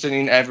 He's interested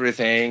in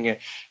everything.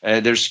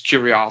 There's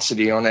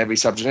curiosity on every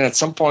subject, and at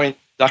some point,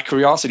 that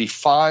curiosity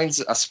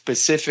finds a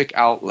specific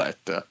outlet,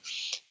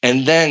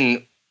 and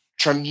then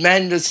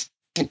tremendous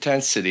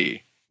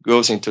intensity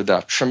goes into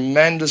that.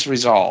 Tremendous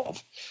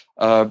resolve,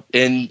 and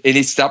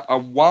it's that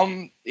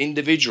one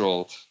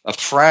individual, a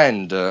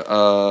friend,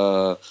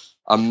 a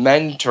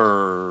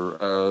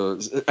mentor,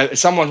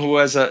 someone who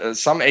has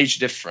some age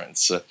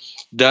difference,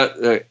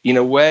 that in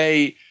a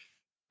way.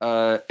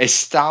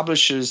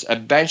 Establishes a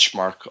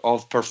benchmark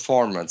of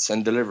performance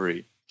and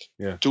delivery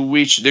to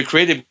which the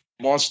creative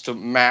wants to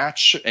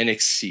match and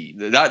exceed.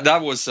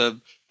 That was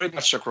pretty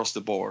much across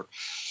the board.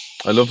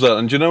 I love that.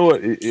 And you know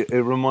what?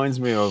 It reminds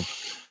me of,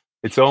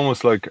 it's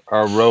almost like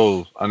our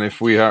role. And if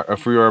we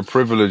are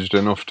privileged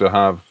enough to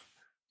have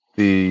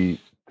the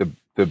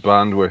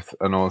bandwidth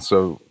and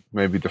also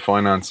maybe the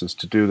finances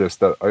to do this,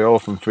 that I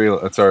often feel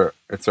it's our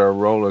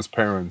role as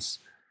parents.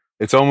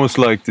 It's almost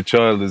like the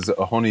child is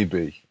a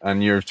honeybee,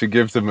 and you're to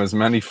give them as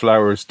many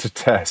flowers to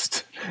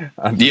test,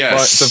 and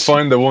to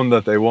find the one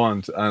that they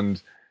want.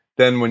 And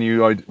then when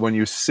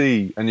you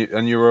see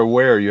and you're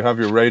aware, you have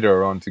your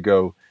radar on to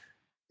go,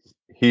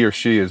 he or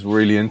she is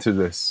really into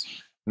this.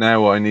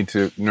 Now I need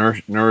to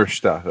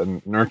nourish that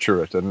and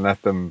nurture it and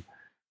let them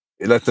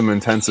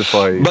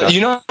intensify. But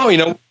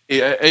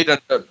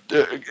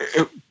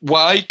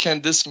why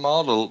can this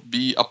model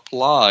be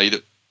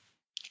applied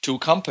to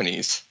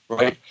companies?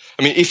 Right.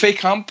 I mean, if a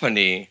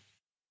company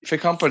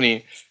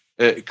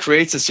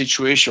creates a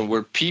situation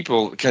where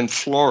people can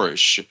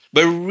flourish,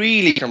 but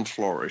really can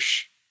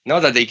flourish,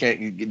 not that they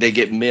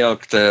get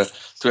milked to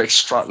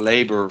extract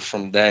labor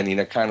from them in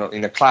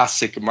a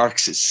classic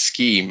Marxist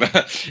scheme,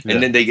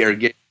 and then they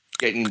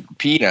getting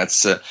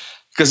peanuts,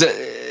 because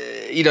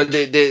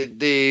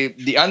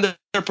the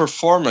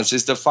underperformance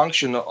is the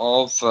function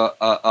of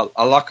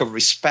a lack of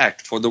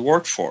respect for the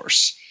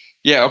workforce.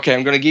 Yeah, okay,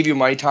 I'm going to give you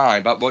my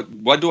time, but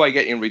what do I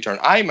get in return?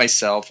 I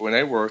myself, when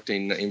I worked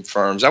in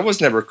firms, I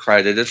was never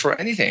credited for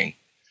anything.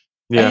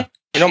 Yeah.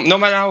 And, no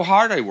matter how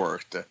hard I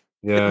worked, it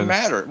didn't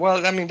matter.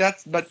 Well, I mean,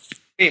 but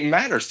it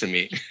matters to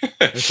me.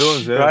 It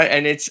does, yeah. Right,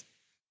 and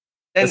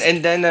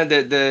and then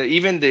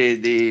even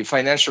the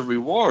financial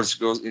rewards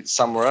goes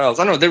somewhere else.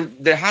 I know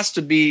there has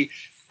to be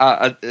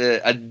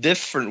a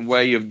different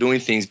way of doing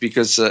things,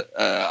 because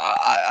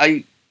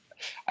I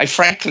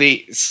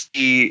frankly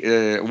see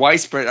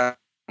widespread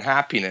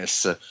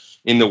happiness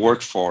in the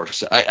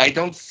workforce. I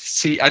don't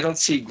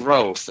see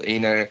growth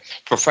in a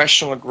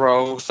professional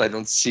growth. I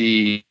don't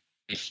see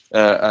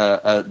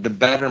the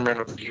betterment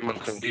of the human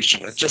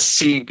condition. I just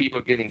see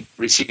people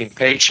receiving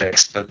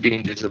paychecks but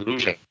being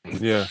disillusioned.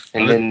 Yeah,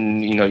 and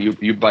then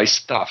you buy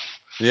stuff.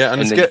 Yeah,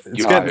 and it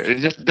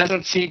just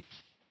doesn't seem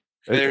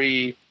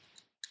very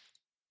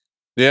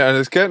Yeah, and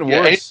it's getting Yeah,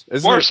 and worse, it's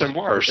isn't it? worse and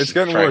worse. It's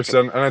getting worse,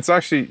 Frankly. and it's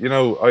actually,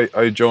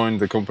 I joined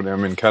the company.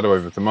 I'm in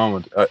Cataway at the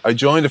moment. I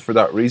joined it for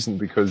that reason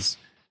because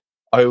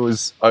I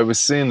was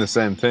seeing the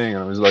same thing,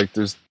 and I was like,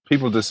 there's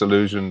people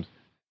disillusioned.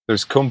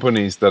 There's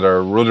companies that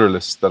are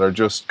rudderless, that are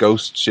just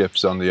ghost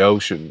ships on the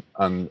ocean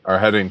and are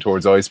heading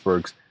towards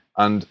icebergs.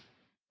 And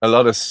a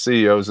lot of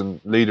CEOs and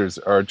leaders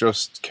are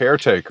just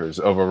caretakers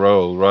of a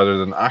role rather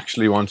than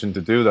actually wanting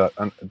to do that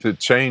and to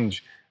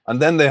change. And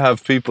then they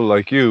have people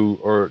like you,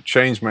 or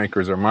change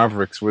makers or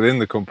mavericks within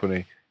the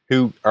company,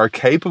 who are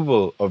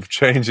capable of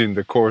changing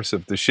the course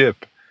of the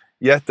ship,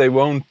 yet they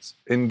won't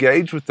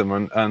engage with them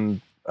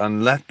and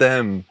let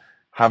them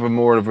have a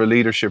more of a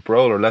leadership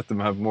role, or let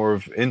them have more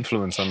of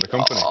influence on the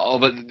company. Oh,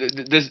 but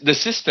the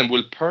system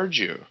will purge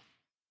you.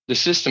 The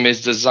system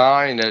is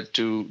designed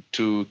to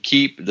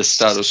keep the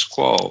status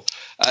quo.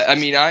 I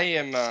mean, I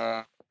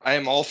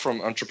am all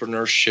from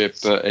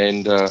entrepreneurship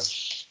and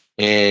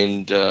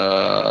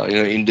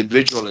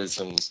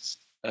individualism.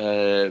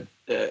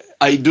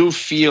 I do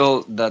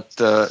feel that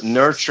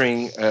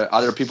nurturing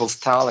other people's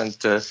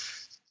talent.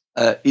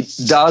 It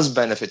does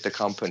benefit the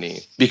company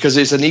because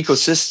it's an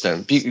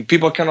ecosystem.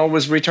 People can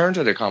always return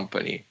to the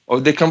company, or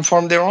they can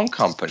form their own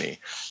company,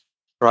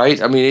 right?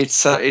 I mean,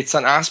 it's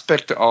an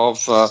aspect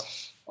of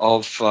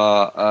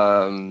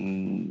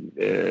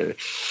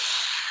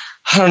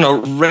I don't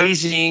know,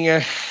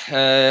 raising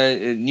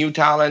new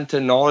talent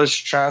and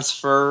knowledge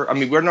transfer. I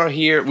mean, we're not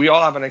here. We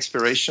all have an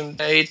expiration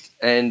date,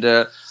 and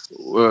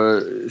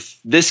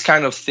this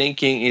kind of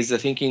thinking is the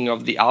thinking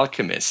of the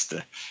alchemist.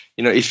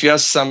 If you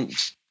have some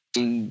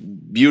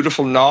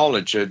beautiful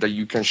knowledge that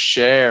you can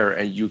share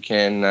and you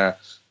can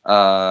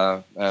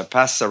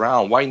pass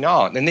around, why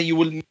not? And then you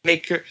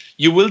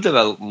will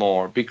develop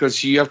more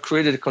because you have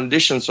created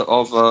conditions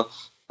of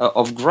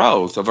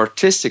growth, of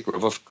artistic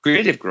growth, of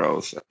creative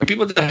growth.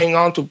 People that hang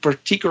on to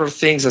particular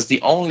things as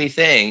the only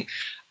thing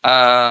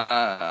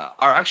are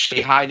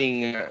actually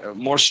hiding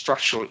more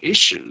structural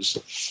issues.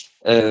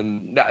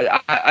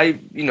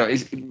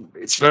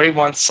 It's very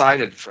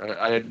one-sided.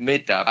 I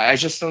admit that. I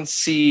just don't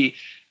see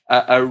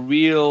a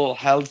real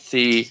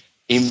healthy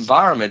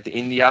environment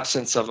in the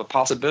absence of a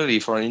possibility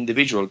for an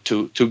individual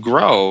to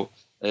grow,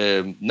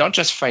 not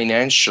just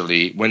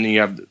financially when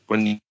you have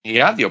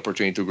the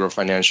opportunity to grow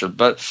financially,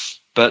 but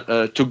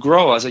to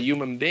grow as a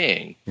human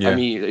being. Yeah. I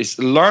mean,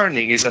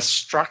 learning is a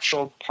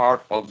structural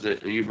part of the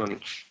human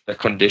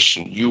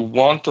condition. You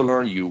want to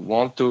learn, you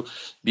want to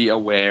be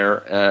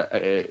aware.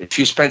 If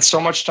you spend so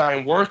much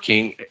time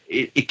working,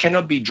 it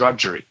cannot be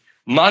drudgery.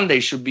 Monday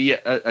should be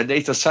a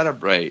day to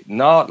celebrate,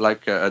 not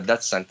like a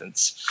death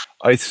sentence.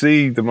 I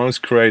see the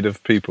most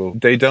creative people,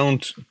 they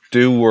don't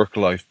do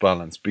work-life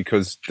balance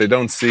because they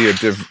don't see a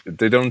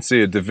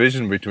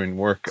division between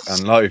work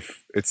and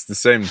life. It's the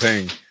same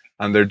thing,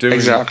 and they're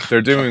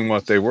doing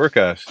what they work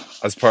at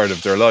as part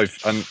of their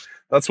life. And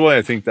that's why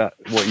I think that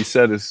what you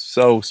said is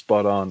so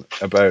spot on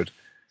about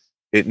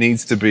it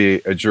needs to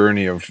be a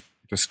journey of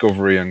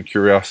discovery and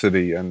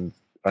curiosity and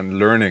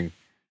learning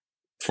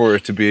for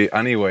it to be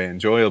anyway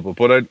enjoyable.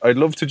 But I'd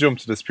love to jump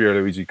to this,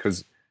 Pierluigi,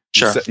 because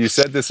sure. You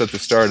said this at the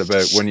start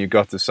about when you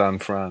got to San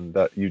Fran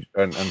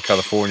and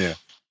California,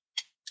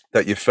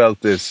 that you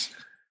felt that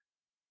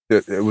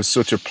it was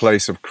such a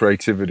place of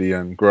creativity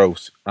and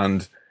growth.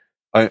 And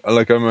I'm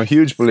a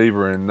huge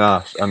believer in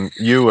that. And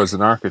you as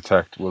an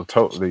architect will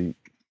totally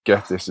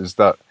get this, is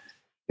that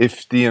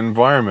if the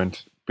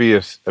environment, be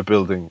it a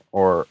building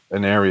or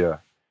an area,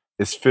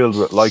 is filled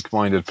with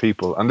like-minded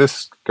people, and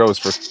this goes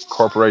for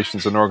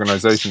corporations and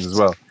organizations as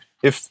well.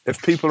 If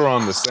people are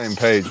on the same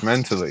page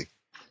mentally,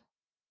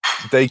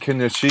 they can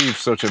achieve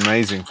such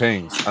amazing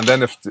things. And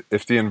then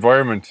if the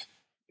environment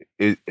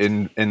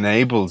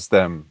enables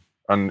them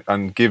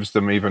and gives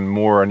them even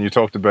more, and you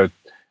talked about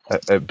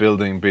a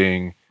building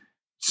being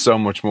so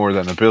much more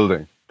than a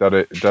building, that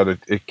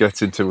it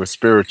gets into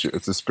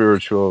it's a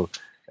spiritual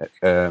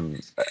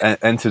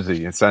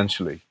entity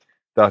essentially,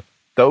 that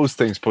those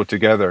things put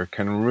together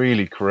can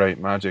really create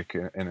magic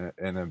in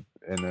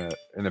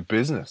a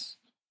business.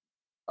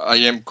 I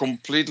am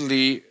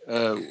completely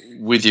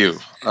with you.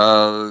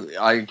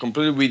 I'm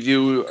completely with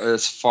you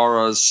as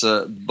far as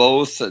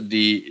both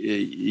the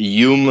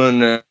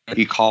human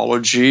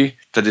ecology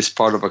that is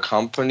part of a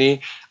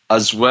company,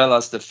 as well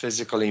as the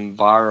physical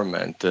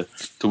environment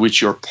to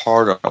which you're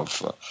part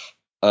of.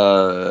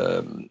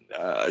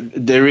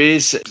 There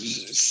is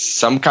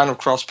some kind of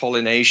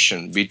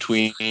cross-pollination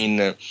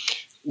between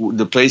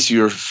the place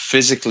you're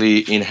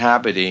physically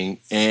inhabiting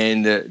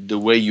and the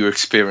way you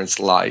experience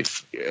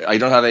life. I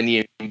don't have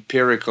any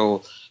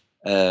empirical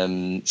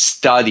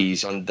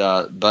studies on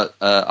that, but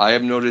I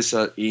have noticed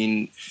that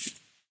in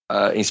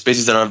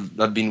spaces that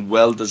have been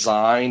well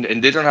designed,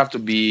 and they don't have to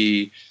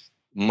be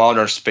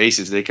modern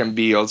spaces. They can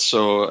be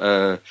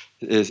also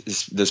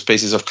the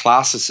spaces of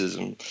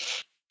classicism,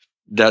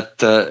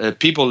 that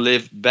people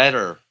live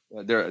better.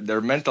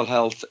 Their mental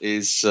health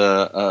is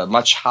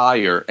much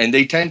higher, and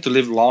they tend to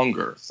live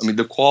longer. I mean,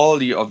 the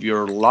quality of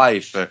your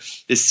life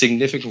is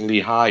significantly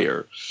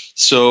higher.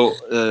 So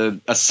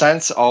a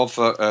sense of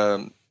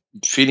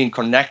feeling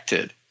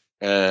connected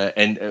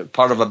and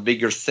part of a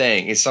bigger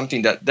thing is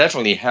something that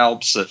definitely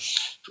helps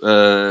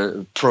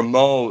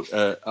promote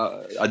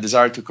a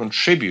desire to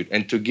contribute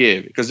and to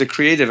give, because the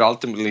creative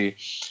ultimately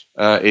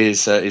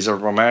is a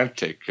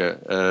romantic.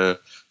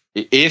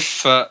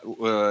 If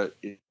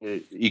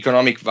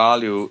economic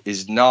value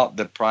is not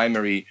the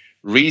primary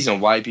reason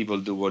why people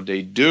do what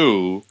they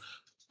do,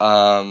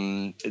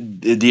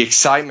 the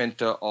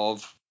excitement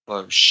of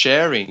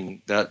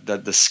sharing that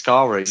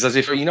discovery is as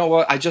if, you know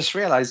what, I just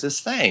realized this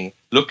thing.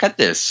 Look at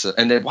this,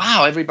 and then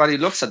wow, everybody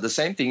looks at the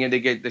same thing and they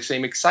get the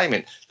same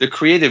excitement. The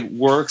creative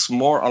works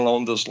more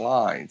along those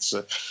lines,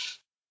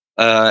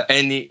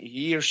 and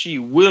he or she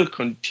will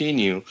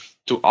continue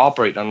to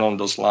operate along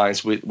those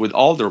lines with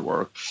all their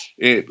work.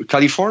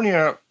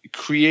 California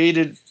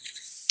created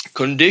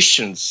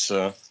conditions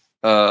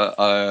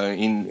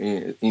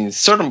in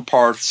certain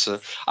parts.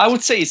 I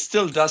would say it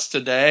still does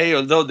today,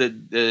 although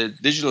the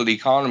digital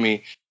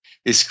economy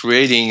is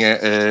creating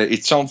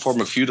its own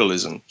form of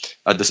feudalism,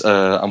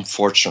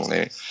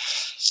 unfortunately.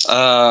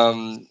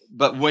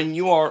 But when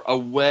you are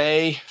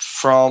away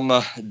from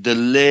the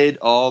lid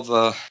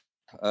of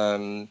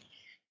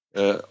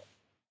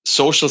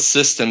social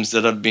systems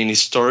that have been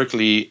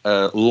historically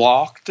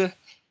locked,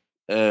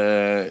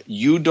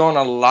 you don't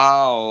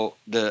allow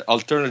the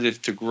alternative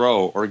to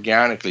grow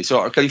organically.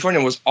 So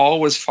California was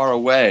always far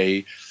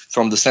away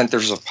from the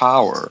centers of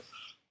power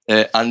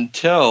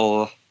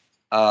until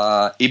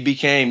it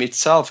became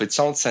itself its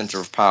own center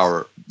of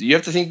power. You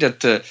have to think that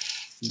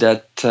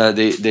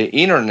the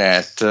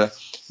internet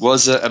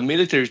was a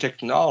military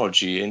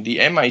technology, and the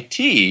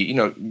MIT,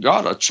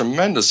 got a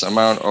tremendous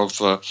amount of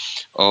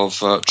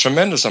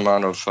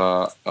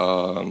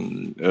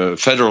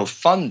federal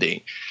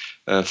funding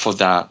for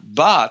that,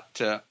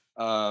 but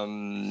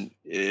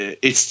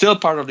it's still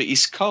part of the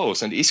East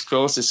Coast, and the East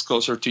Coast is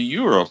closer to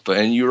Europe,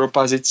 and Europe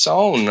has its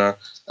own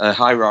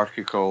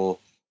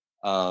hierarchical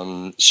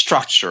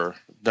structure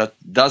that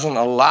doesn't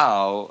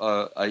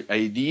allow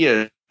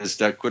ideas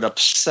that could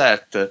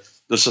upset the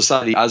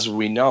society as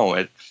we know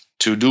it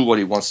to do what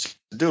it wants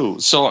to do.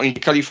 So in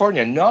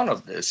California, none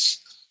of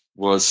this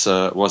was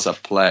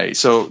at play.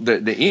 So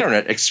the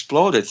internet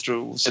exploded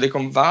through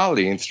Silicon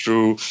Valley and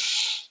through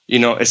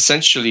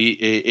essentially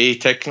a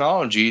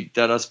technology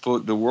that has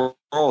put the world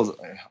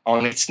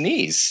on its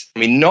knees. I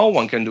mean, no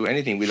one can do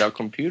anything without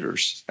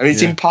computers. I mean,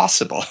 it's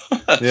impossible.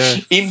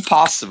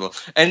 Impossible.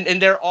 And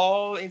they're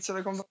all in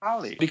Silicon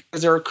Valley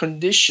because there are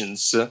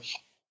conditions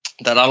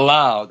that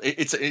allow.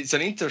 It's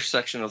an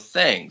intersection of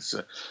things,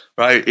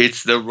 right?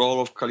 It's the role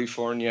of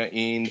California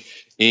in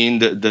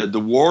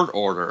the world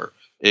order.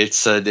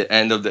 It's the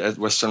end of the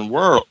Western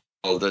world.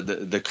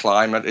 The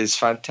climate is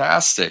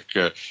fantastic.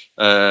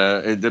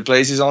 The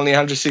place is only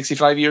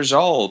 165 years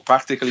old,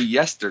 practically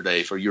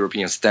yesterday for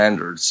European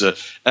standards.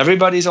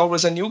 Everybody's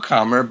always a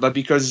newcomer, but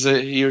because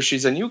he or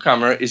she's a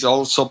newcomer, is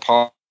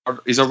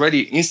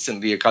already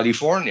instantly a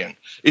Californian.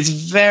 It's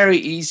very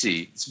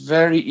easy. It's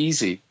very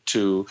easy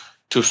to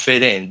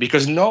fit in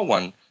because no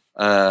one.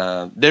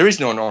 There is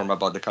no norm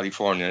about the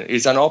Californian.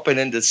 It's an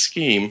open-ended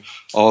scheme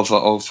of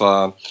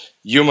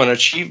human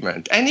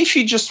achievement. And if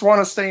you just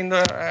want to stay in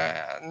the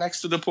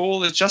next to the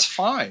pool, it's just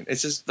fine.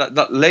 It's just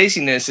that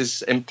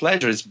laziness and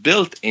pleasure is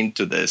built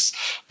into this.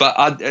 But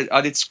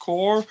at its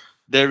core,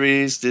 there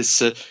is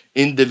this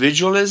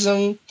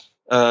individualism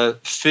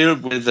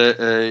filled with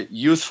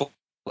youthful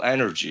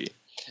energy.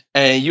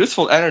 And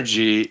youthful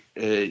energy,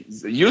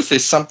 youth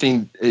is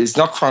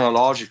not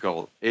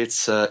chronological.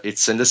 It's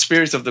in the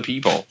spirit of the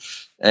people.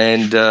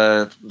 And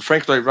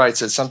Frank Lloyd Wright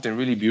said something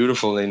really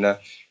beautiful in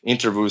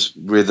interviews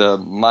with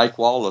Mike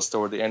Wallace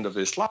toward the end of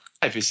his life.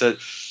 He said,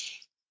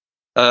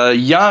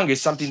 young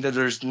is something that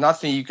there's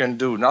nothing you can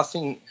do,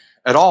 nothing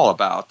at all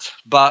about.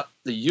 But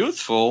the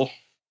youthful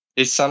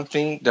is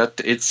something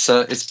that it's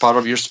part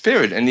of your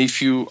spirit. And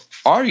if you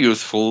are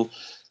youthful,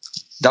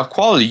 that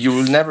quality, you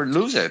will never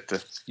lose it.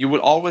 You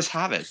will always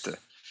have it.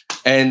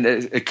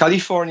 And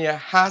California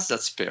has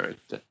that spirit.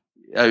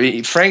 I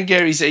mean, Frank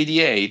Gehry's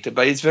 88,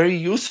 but it's very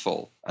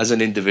youthful as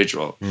an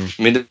individual. I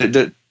mean,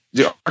 the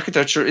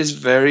architecture is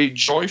very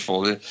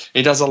joyful.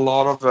 It has a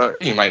lot of,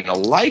 you might not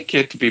like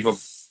it, people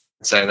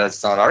say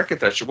that's not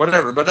architecture,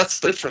 whatever, but that's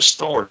a different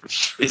story.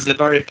 It's the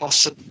very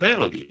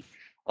possibility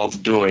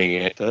of doing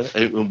it.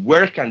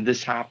 Where can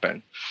this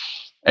happen?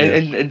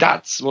 And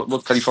that's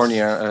what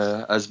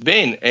California has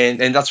been,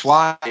 and that's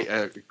why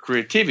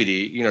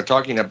creativity.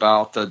 Talking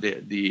about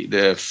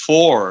the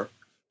four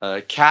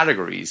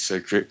categories: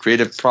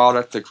 creative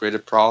product, the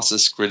creative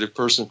process, creative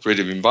person,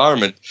 creative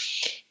environment,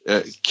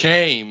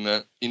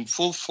 came in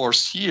full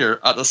force here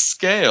at a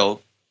scale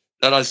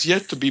that has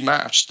yet to be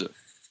matched.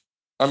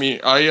 I mean,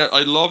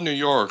 I love New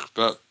York,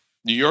 but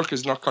New York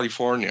is not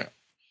California.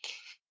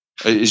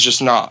 It's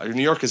just not.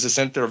 New York is the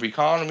center of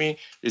economy,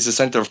 it's the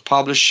center of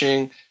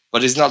publishing,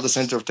 but it's not the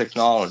center of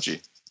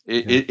technology.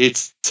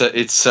 It's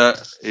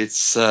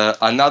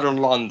another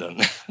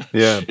London.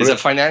 Yeah, it's a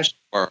financial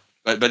world.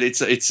 but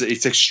it's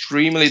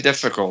extremely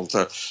difficult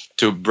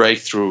to break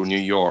through New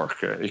York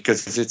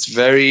because it's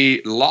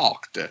very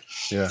locked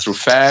through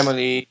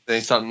family.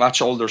 It's a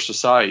much older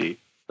society.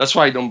 That's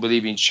why I don't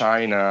believe in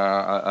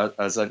China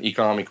as an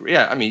economic.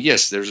 Yeah, I mean,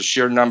 yes, there's a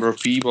sheer number of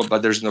people,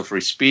 but there's no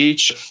free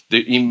speech.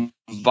 The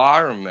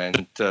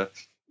environment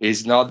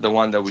is not the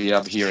one that we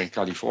have here in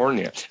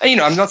California. And,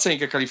 I'm not saying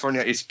that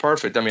California is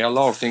perfect. I mean, a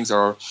lot of things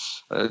are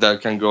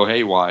that can go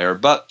haywire,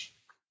 but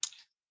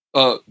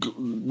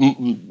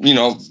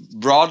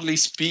broadly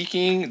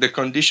speaking, the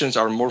conditions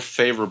are more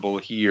favorable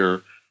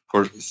here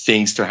for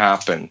things to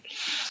happen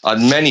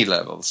on many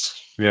levels.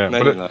 Yeah,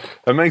 but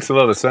it makes a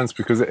lot of sense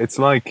because it's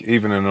like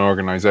even in an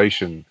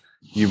organization,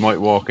 you might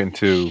walk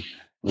into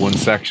one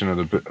section of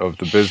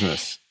the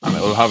business and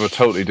it will have a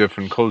totally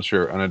different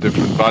culture and a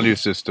different value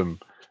system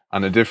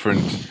and a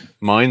different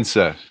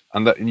mindset,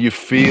 and that you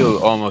feel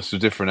almost a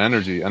different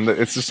energy. And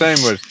it's the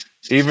same with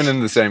even in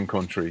the same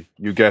country,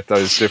 you get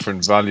those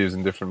different values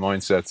and different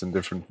mindsets and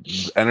different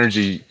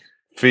energy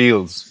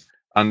feels,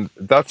 and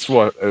that's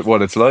what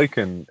it's like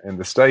in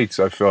the States.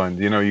 I find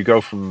you go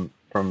from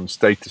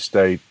state to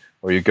state,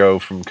 or you go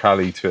from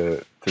Cali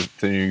to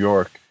New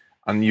York,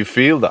 and you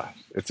feel that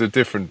it's a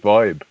different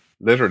vibe,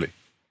 literally.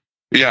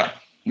 Yeah.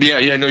 No,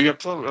 you're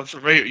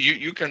right.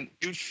 You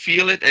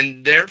feel it,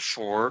 and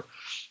therefore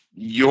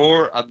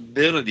your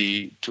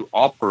ability to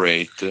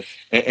operate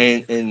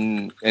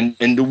and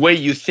the way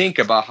you think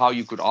about how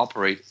you could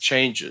operate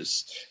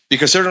changes,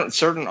 because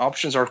certain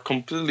options are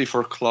completely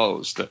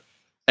foreclosed.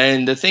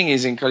 And the thing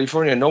is, in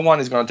California, no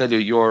one is going to tell you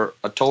you're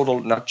a total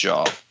nut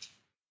job.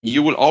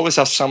 You will always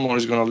have someone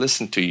who's going to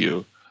listen to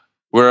you.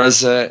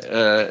 Whereas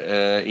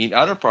in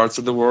other parts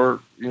of the world,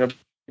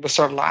 people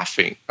start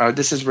laughing.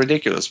 This is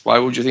ridiculous. Why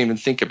would you even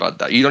think about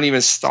that? You don't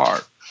even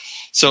start.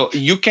 So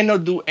you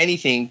cannot do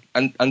anything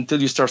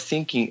until you start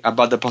thinking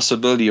about the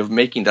possibility of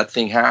making that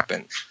thing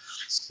happen.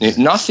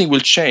 Nothing will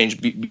change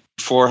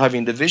before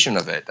having the vision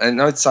of it. I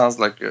know it sounds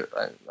like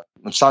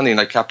I'm sounding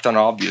like Captain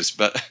Obvious,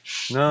 but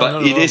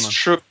it is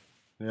true.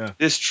 Yeah,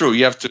 it's true.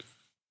 You have to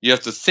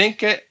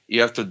think it.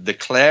 You have to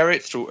declare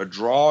it through a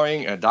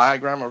drawing, a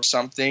diagram, or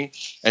something,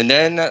 and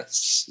then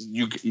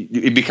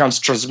it becomes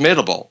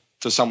transmittable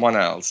to someone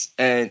else.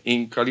 And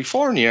in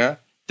California,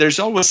 there's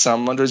always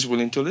someone who's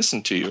willing to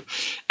listen to you.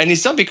 And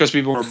it's not because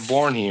people were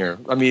born here.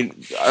 I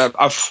mean,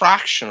 a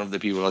fraction of the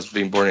people has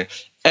been born here.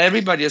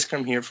 Everybody has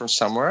come here from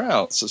somewhere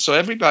else. So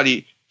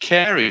everybody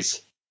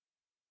carries.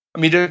 I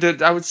mean,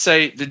 I would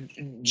say the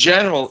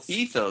general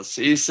ethos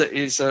is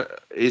an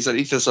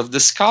ethos of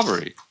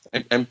discovery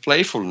and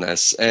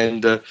playfulness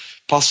and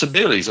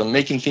possibilities of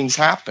making things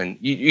happen.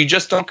 You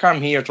just don't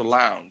come here to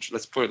lounge.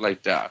 Let's put it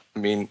like that. I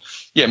mean,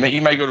 yeah,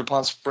 you might go to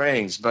Palm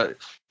Springs, but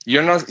you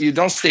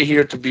don't stay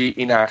here to be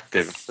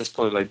inactive. Let's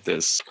put it like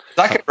this.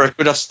 Zuckerberg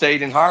could have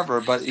stayed in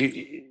Harvard, but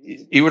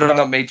he would have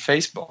not made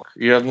Facebook.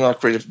 You have not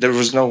created. There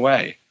was no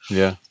way.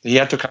 Yeah, he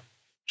had to come.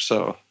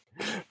 So,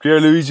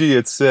 Pierluigi,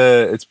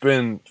 it's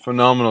been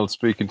phenomenal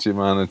speaking to you,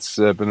 man. It's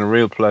been a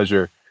real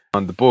pleasure.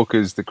 And the book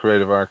is The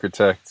Creative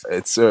Architect.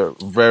 It's a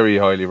very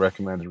highly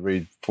recommended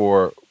read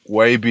for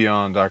way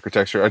beyond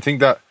architecture. I think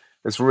that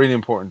it's really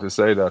important to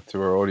say that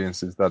to our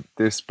audience, is that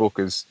this book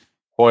is,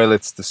 while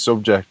it's the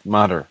subject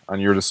matter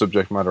and you're the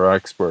subject matter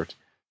expert,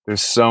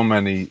 there's so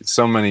many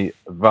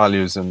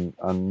values and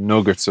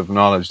nuggets of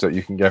knowledge that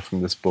you can get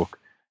from this book.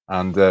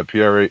 And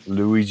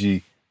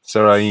Pierluigi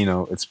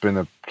Serraino, it's been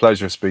a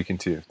pleasure speaking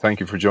to you. Thank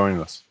you for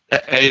joining us.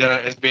 Hey,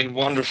 it's been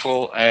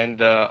wonderful,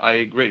 and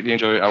I greatly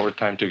enjoy our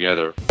time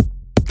together.